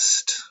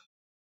last.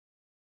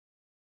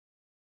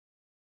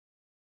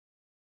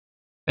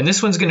 And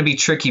this one's going to be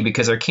tricky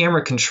because our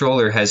camera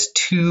controller has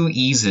two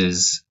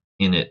eases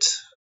in it.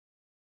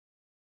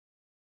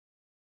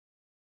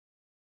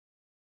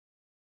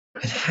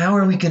 And how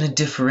are we going to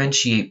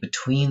differentiate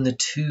between the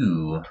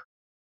two?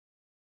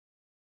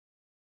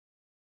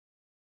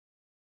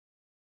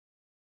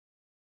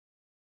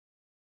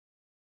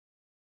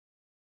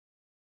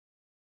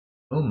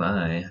 Oh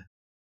my.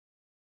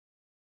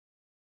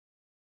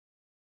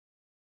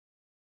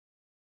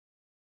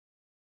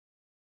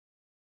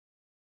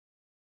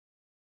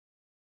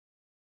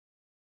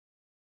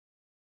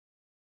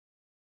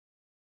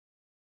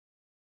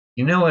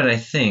 You know what I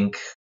think?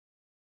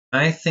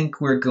 I think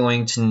we're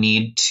going to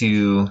need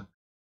to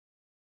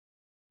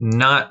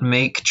not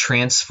make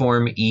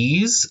transform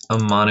ease a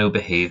mono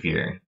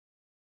behavior.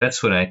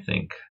 That's what I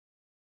think.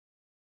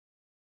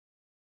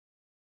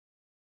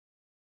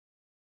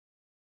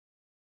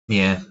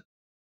 Yeah.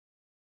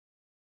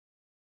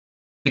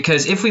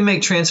 Because if we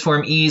make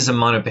transform ease a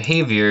mono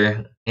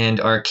behavior and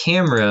our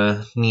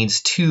camera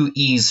needs two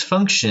ease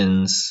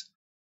functions,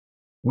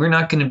 we're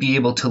not going to be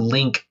able to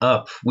link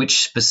up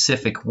which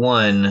specific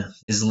one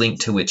is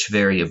linked to which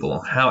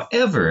variable.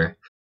 However,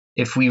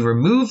 if we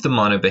remove the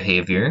mono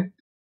behavior,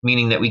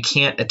 meaning that we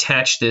can't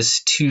attach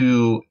this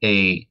to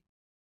a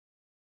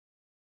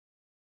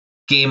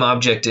game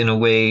object in a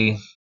way,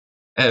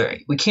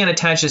 we can't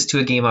attach this to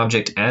a game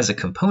object as a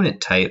component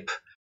type,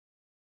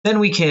 then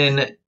we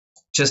can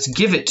just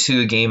give it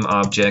to a game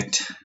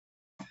object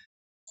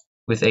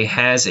with a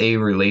has a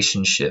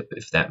relationship,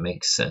 if that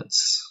makes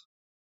sense.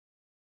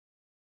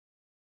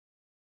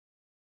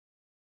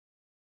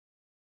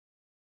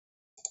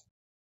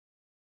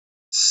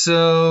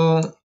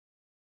 So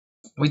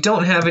we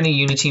don't have any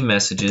Unity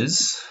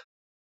messages.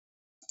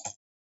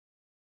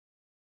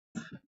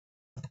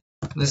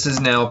 This is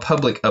now a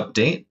public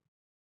update.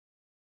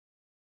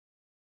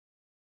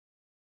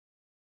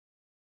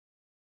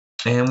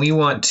 And we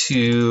want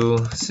to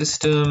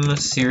system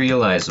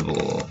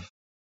serializable.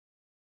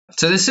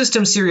 So the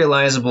system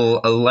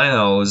serializable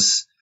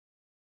allows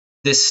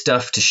this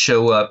stuff to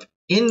show up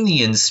in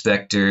the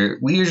inspector.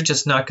 We are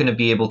just not going to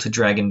be able to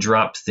drag and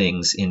drop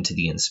things into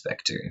the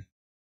inspector.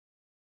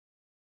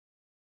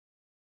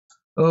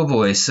 Oh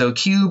boy, so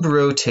cube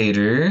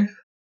rotator.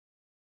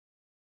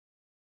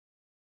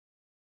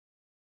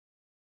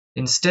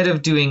 Instead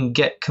of doing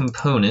get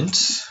component,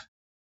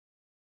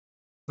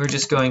 we're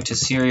just going to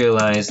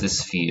serialize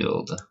this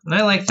field. And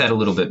I like that a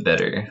little bit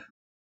better.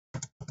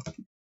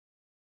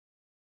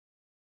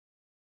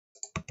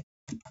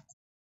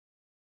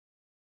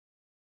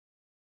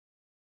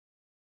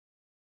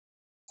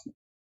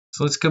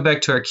 So let's go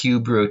back to our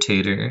cube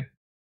rotator.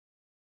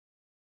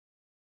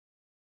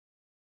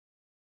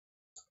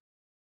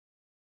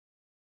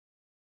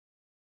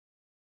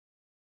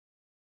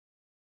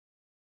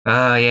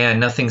 Ah, yeah,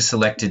 nothing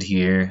selected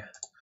here.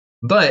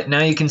 But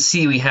now you can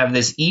see we have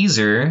this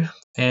easer,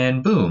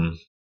 and boom.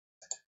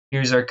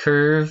 Here's our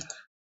curve,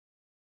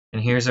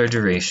 and here's our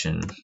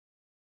duration.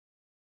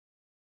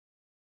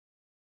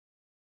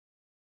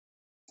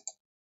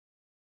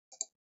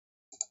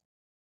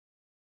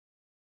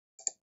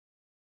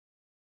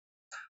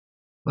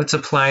 Let's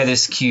apply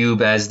this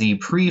cube as the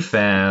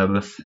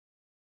prefab,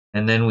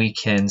 and then we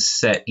can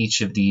set each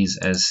of these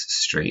as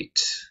straight.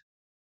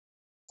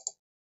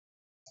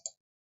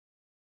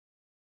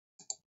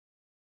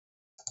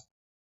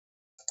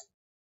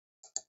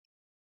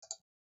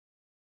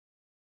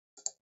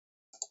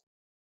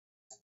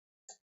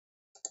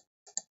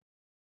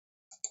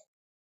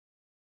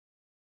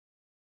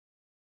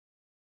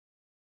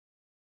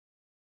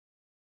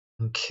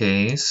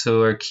 Okay,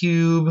 so our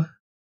cube.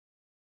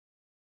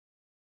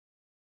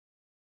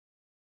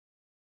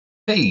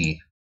 Hey,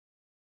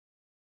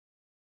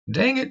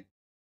 Dang it.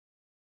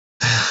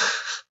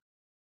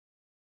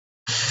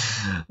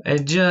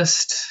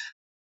 Adjust.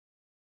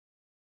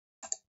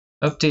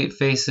 Update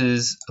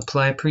faces.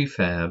 Apply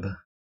prefab.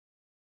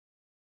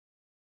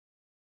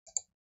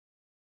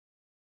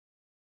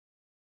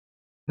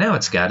 Now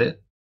it's got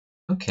it.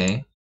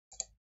 Okay.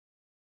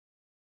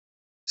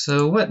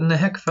 So what in the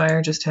heck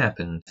fire just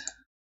happened?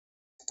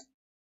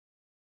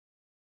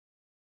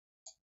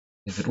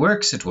 If it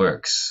works, it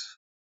works.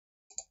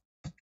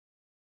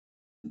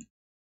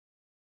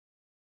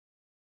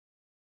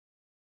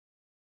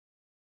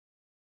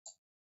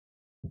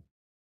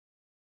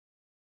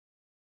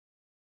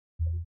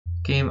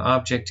 Game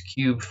object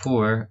cube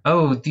 4.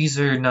 Oh, these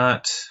are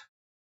not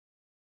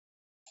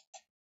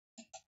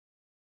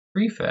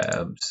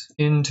prefabs.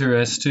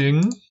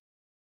 Interesting.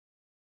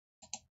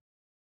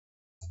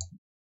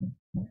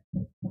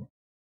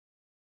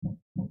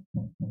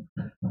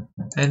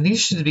 And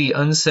these should be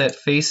unset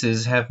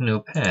faces, have no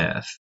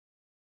path.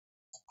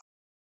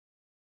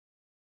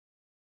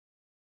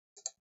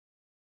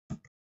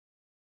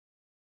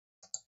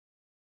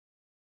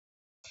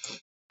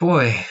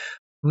 Boy,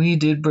 we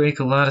did break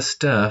a lot of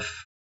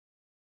stuff.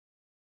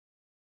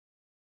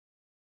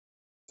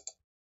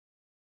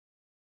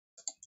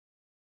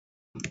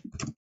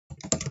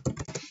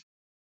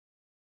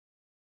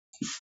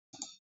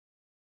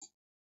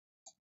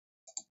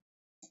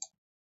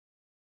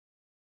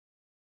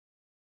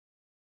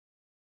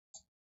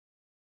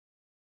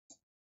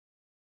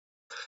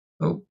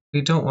 Oh,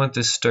 we don't want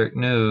this start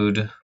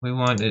node. We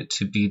want it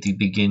to be the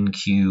begin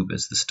cube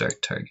as the start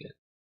target.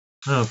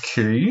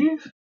 Okay.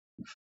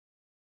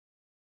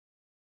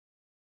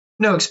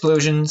 No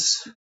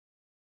explosions.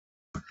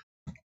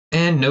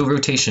 And no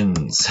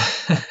rotations.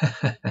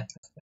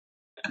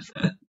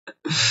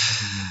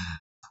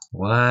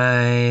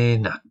 Why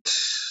not?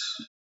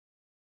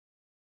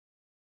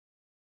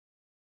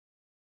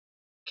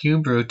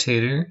 Cube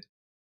rotator.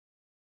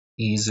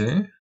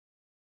 Easer.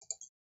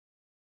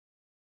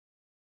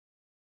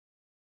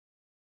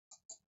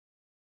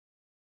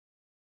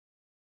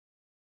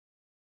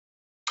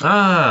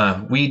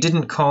 Ah, we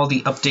didn't call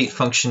the update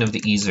function of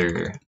the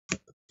easer.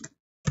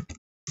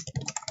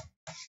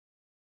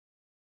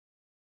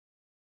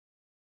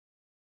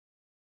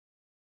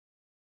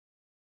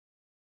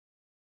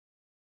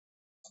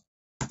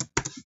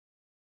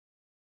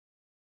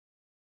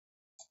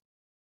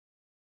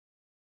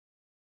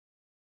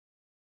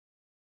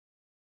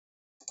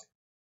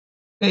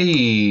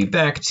 Hey,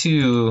 back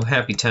to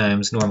happy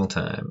times, normal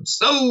times.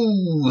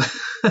 Oh!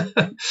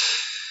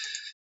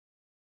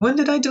 When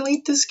did I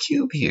delete this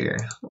cube here?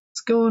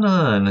 What's going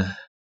on?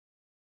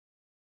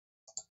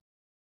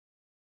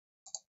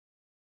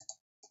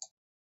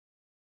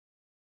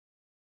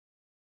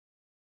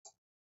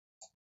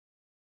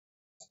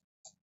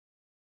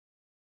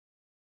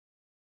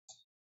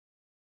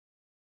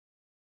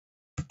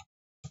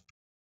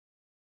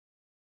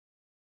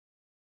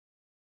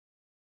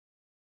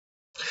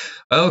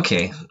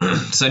 Okay,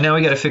 so now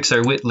we gotta fix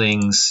our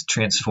Witlings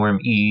transform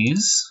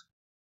ease.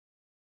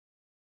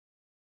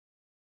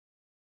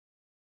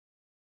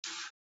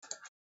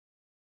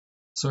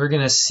 So we're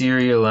gonna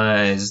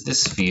serialize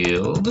this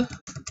field.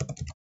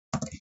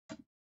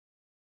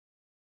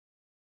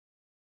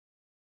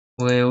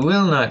 We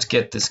will not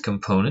get this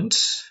component.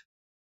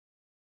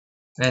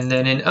 And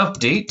then in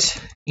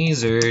update,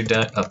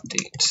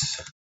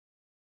 easer.update.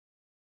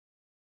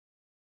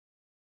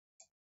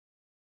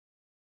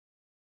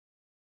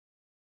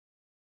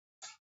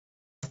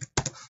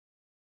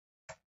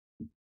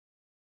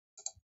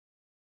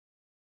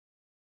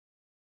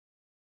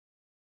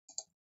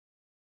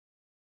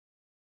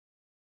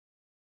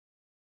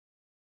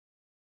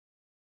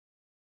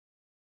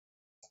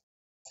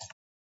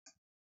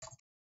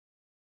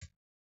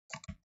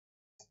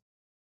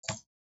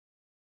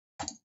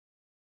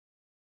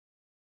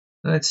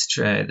 Let's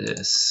try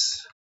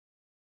this.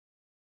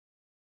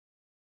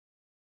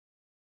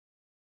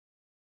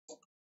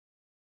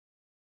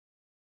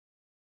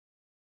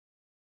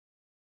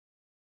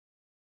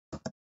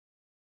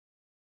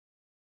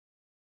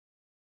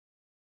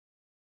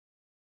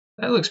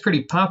 That looks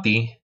pretty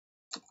poppy.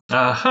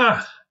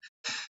 Aha!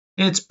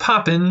 It's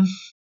poppin'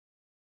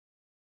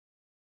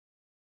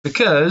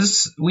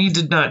 because we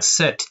did not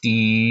set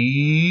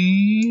the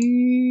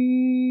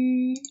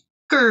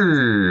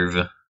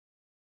curve.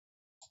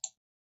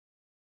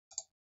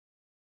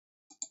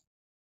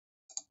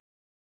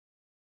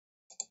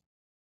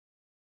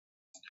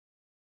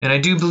 And I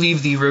do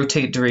believe the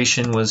rotate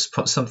duration was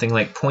something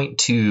like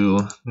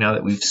 0.2 now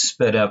that we've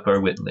sped up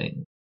our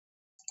whittling.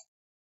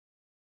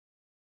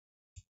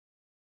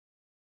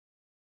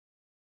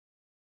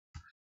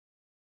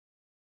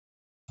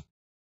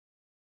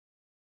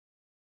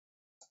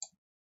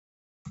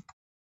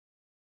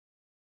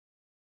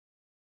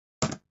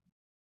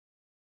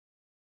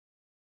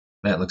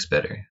 That looks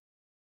better.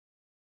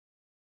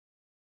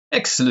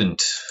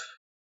 Excellent.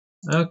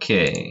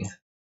 Okay.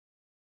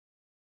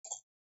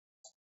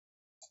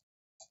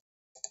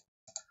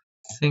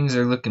 Things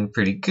are looking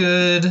pretty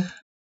good.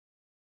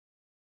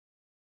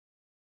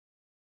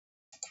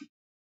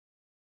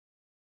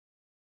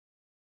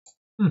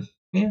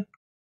 Yeah.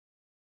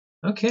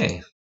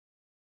 Okay.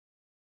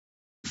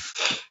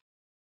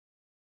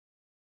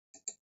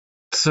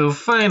 So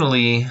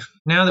finally,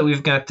 now that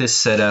we've got this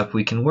set up,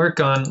 we can work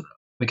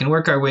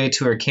our way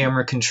to our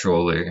camera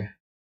controller.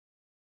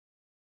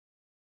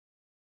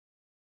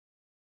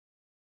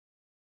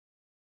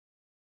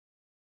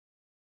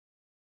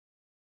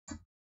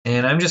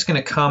 And I'm just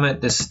going to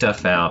comment this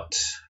stuff out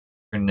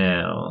for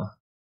now.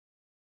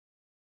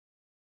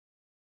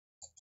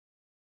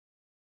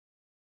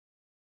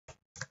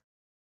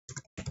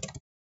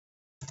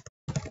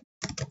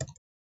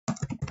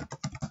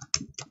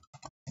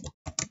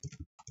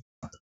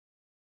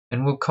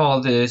 And we'll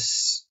call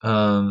this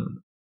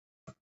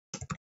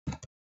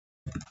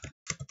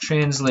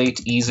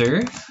translate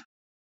easer.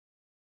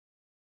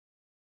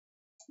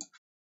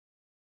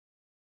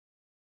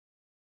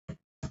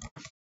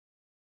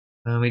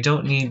 We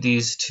don't need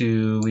these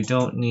two. We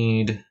don't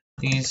need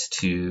these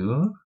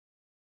two.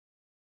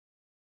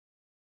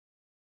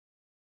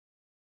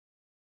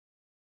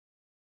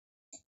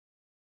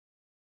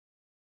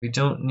 We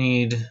don't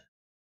need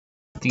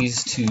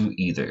these two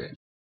either.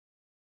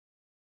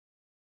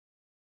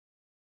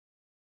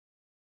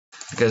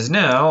 Because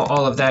now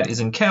all of that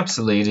is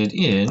encapsulated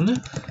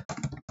in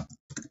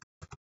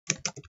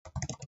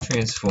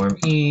transform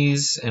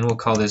ease, and we'll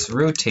call this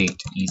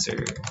rotate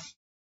easer.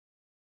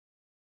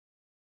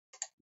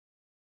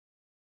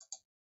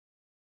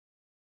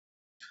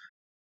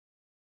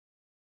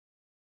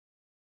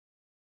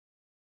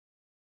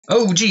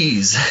 Oh,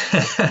 geez.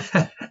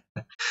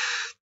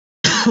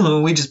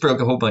 We just broke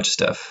a whole bunch of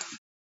stuff.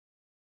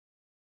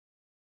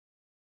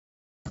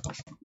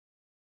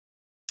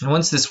 And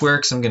once this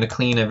works, I'm going to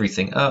clean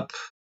everything up.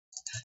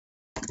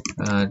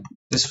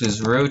 This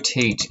was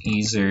rotate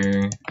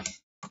easer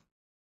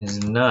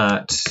is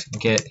not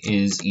get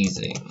is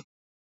easing.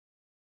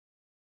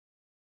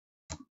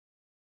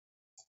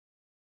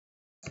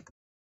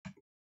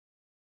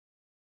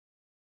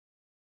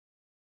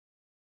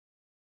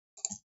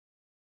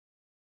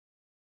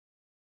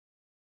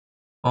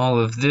 All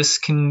of this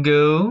can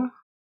go.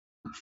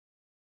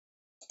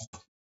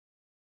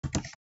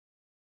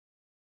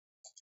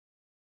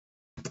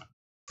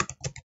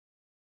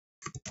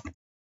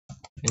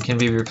 It can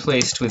be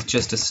replaced with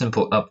just a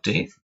simple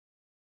update.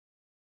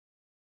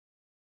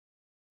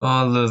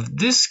 All of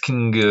this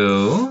can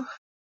go.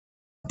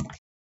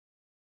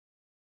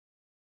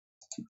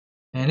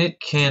 And it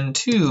can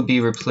too be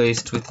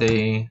replaced with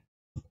a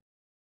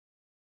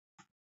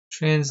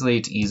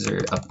translate easer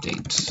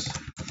update.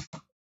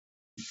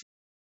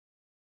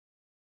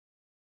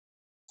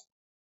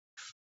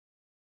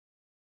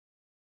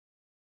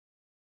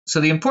 So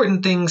the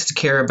important things to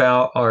care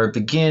about are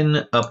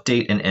begin,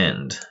 update, and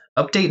end.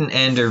 Update and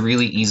end are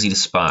really easy to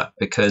spot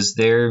because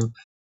they're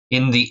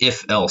in the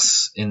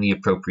if-else in the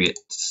appropriate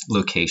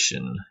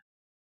location.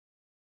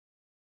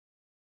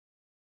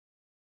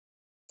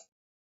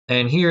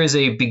 And here is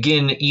a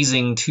begin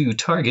easing to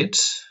target.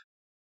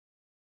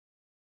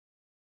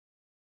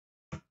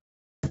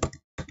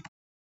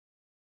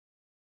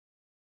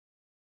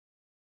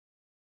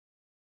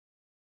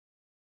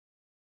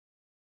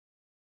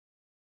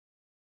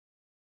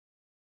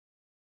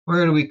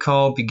 Where do we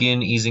call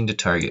begin easing to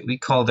target? We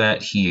call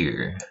that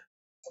here.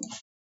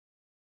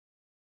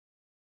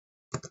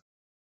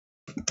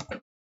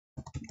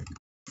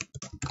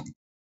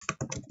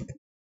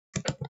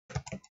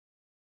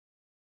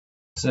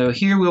 So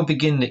here we'll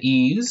begin to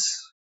ease.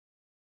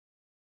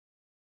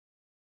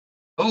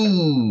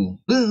 Oh,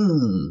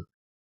 ooh.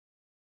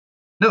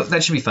 No,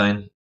 that should be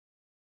fine.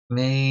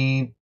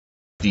 Maybe.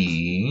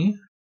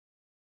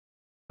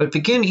 But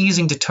begin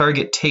easing to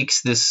target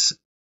takes this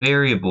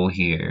variable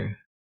here.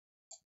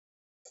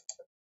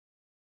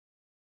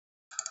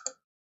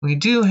 We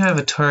do have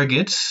a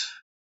target.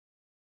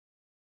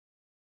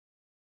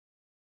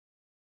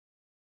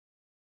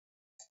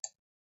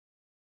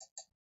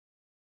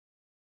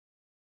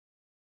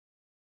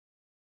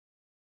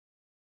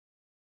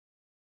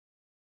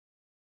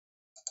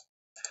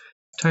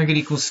 Target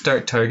equals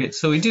start target.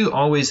 So we do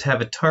always have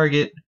a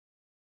target.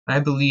 I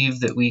believe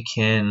that we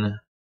can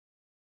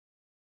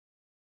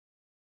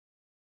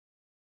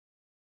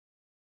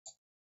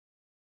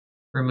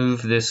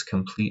remove this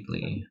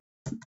completely.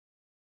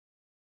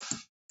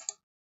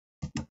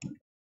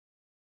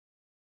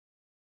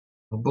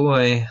 Oh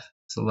boy,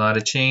 it's a lot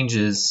of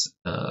changes.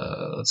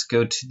 Let's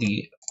go to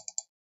the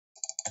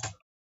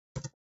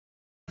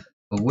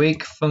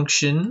awake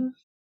function.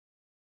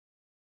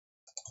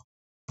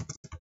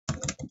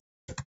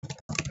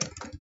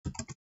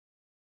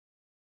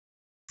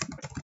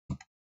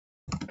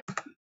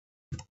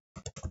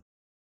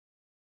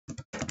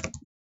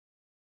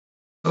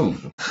 Oh,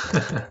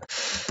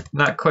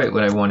 not quite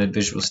what I wanted,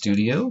 Visual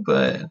Studio,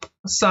 but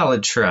a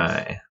solid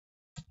try.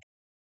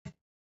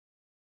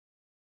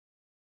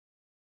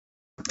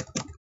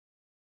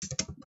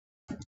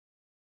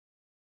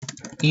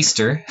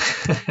 Easter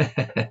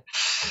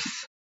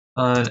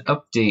on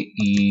update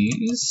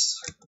ease.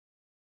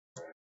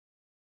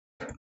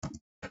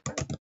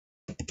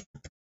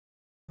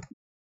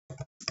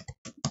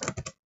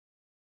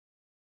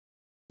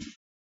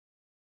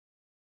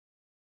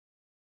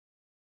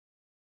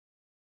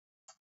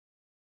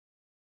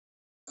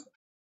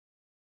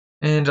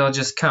 And I'll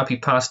just copy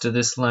pasta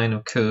this line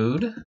of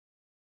code.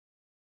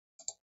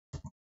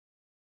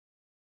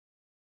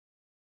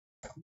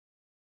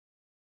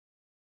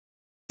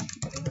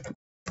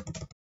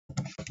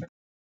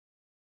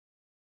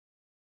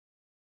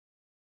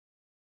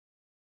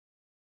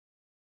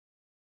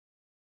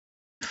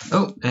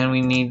 Oh, and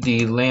we need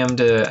the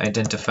lambda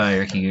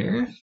identifier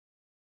here.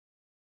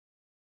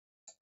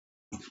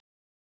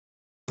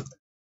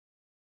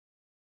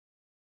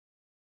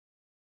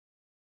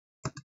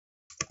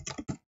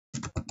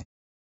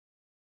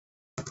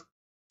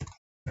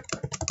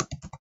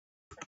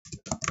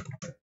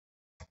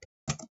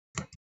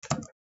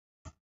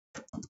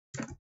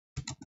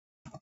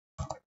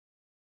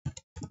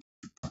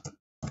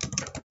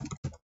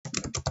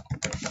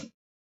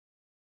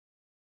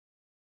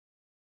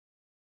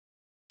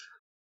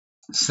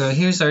 So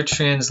here's our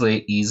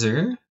translate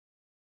easer.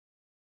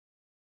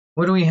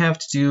 What do we have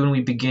to do when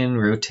we begin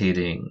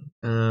rotating?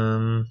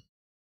 I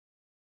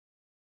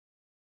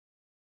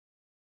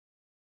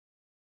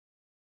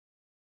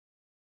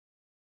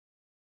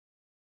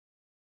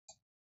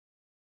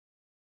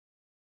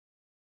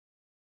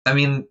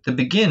mean, the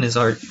begin is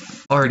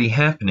already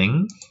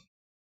happening.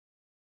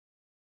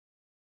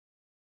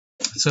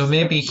 So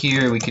maybe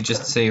here we could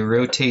just say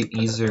rotate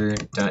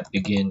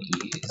easer.begin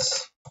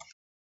ease.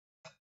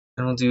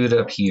 And we'll do it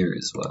up here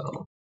as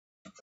well.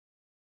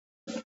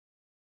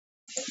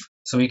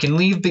 So we can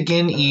leave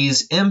begin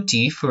ease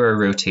empty for our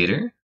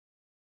rotator.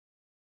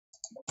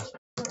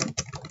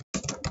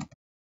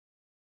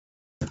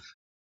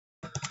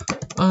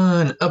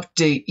 On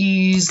update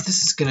ease,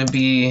 this is going to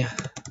be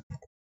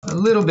a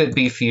little bit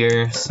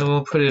beefier, so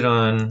we'll put it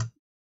on.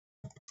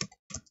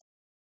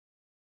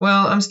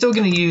 Well, I'm still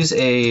going to use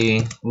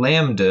a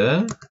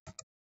lambda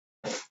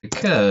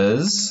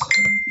because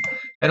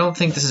I don't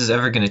think this is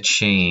ever going to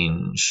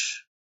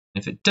change.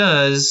 If it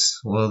does,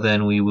 well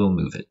then we will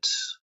move it.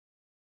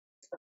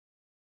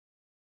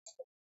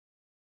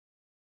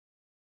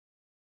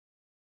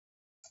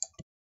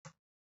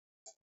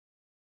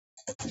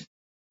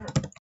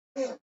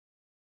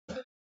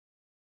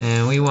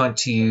 And we want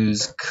to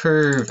use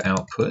curve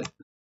output,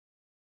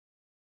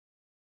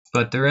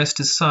 but the rest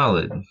is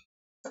solid.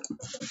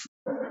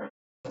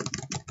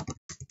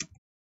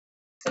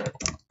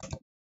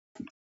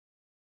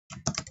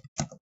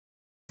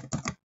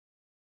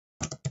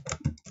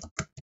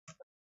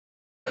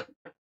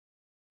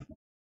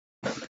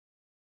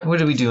 What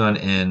do we do on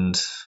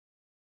end?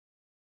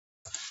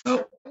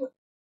 Oh,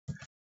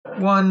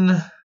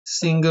 one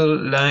single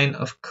line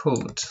of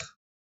code,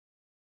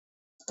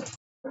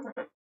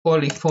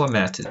 poorly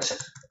formatted.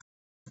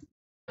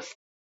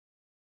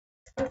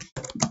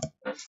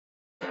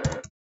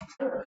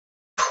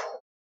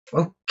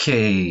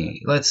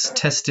 Okay, let's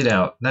test it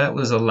out. That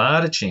was a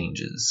lot of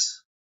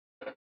changes.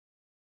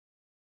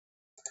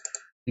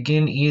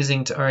 Begin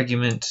easing to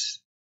argument.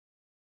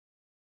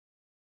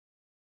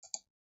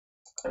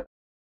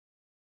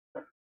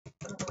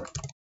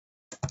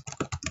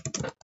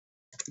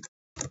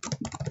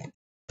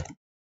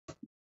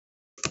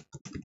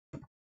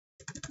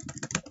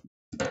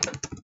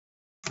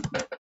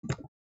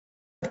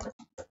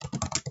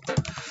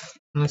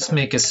 Let's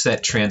make a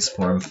set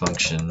transform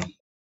function.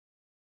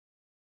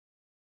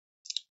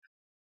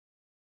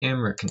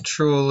 Camera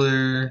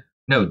controller.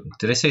 No,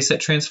 did I say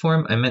set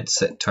transform? I meant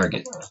set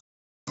target.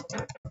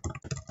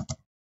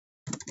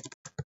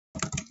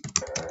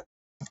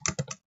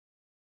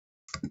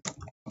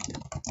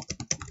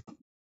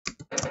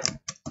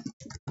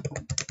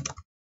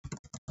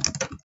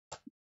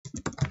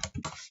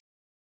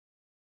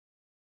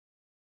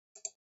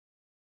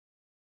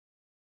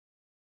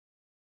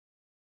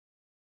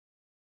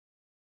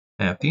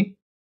 Happy?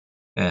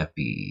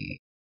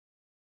 Happy.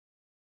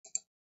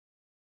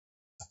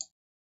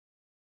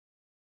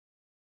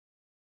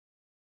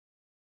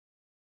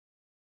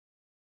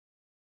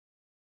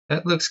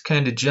 That looks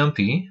kind of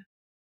jumpy.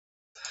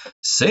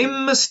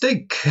 Same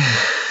mistake.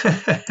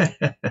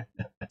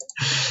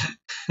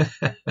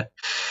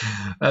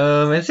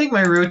 I think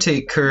my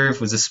rotate curve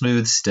was a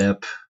smooth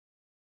step.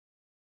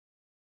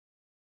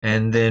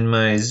 And then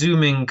my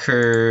zooming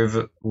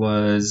curve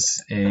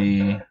was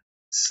a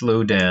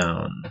slow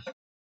down.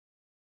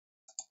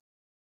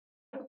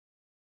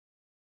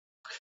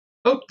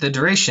 Oh, the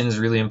duration is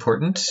really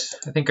important.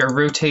 I think our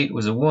rotate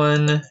was a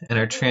 1 and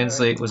our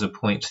translate was a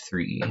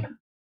 0.3.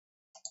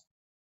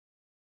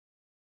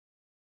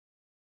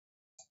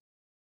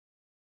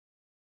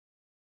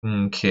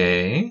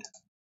 Okay.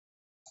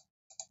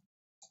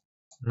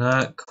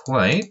 Not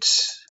quite.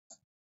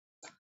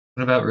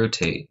 What about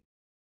rotate?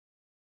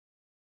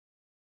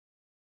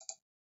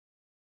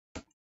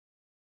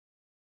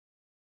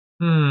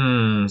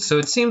 So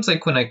it seems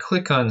like when I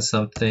click on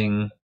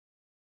something,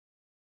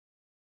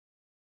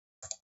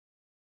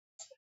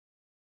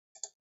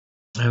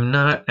 I'm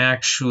not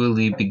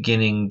actually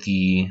beginning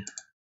the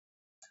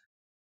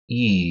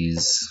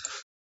ease.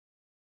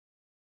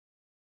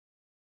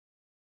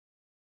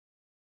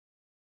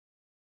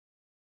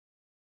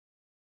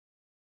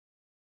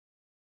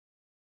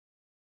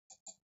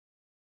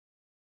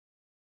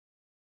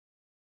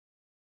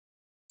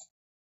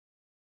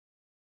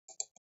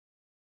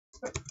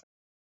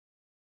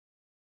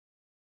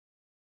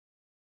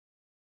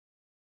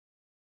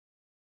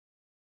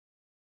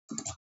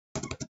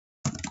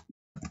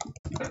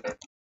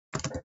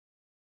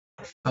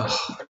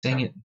 Oh, dang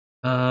it.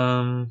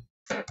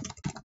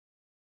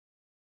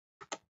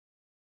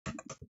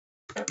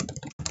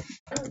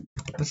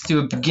 Let's do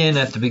a begin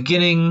at the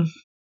beginning.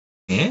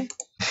 Yeah.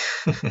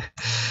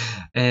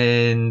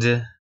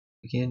 And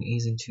begin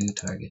easing to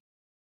target.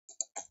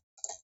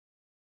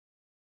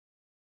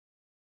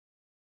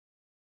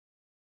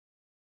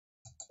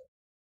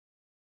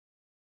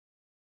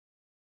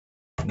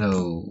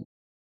 No.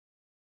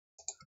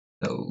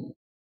 No.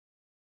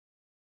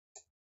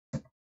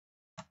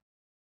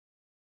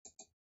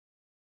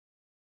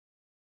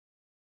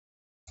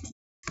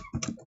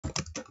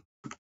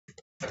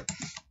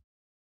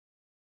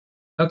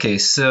 Okay,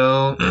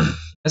 so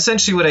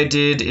essentially what I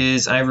did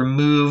is I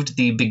removed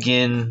the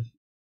begin.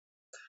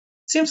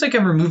 Seems like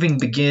I'm removing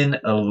begin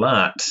a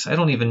lot. I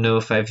don't even know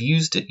if I've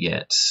used it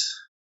yet.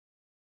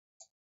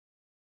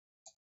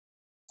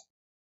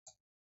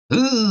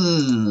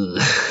 Ooh,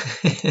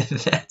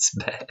 that's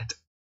bad.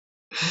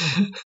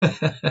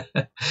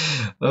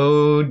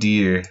 Oh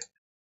dear.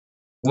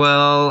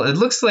 Well, it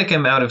looks like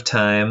I'm out of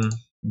time,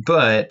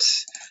 but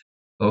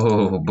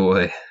oh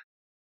boy.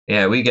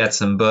 Yeah, we got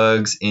some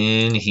bugs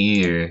in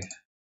here.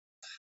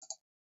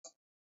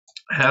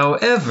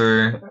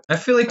 However, I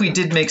feel like we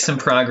did make some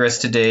progress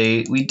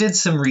today. We did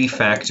some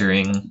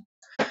refactoring.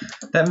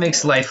 That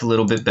makes life a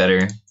little bit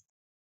better.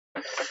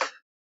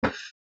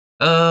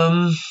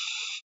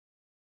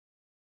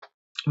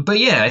 But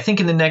yeah, I think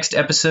in the next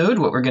episode,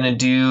 what we're going to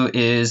do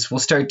is we'll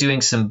start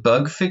doing some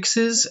bug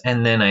fixes,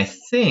 and then I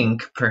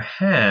think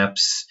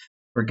perhaps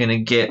we're going to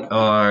get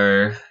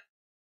our...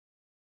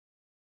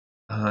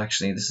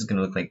 actually, this is going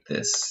to look like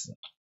this.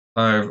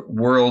 Our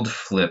world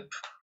flip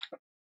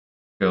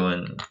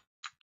going.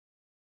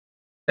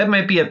 That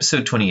might be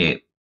episode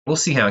 28. We'll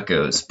see how it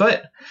goes.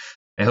 But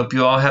I hope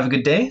you all have a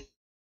good day,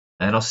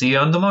 and I'll see you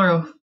on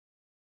tomorrow.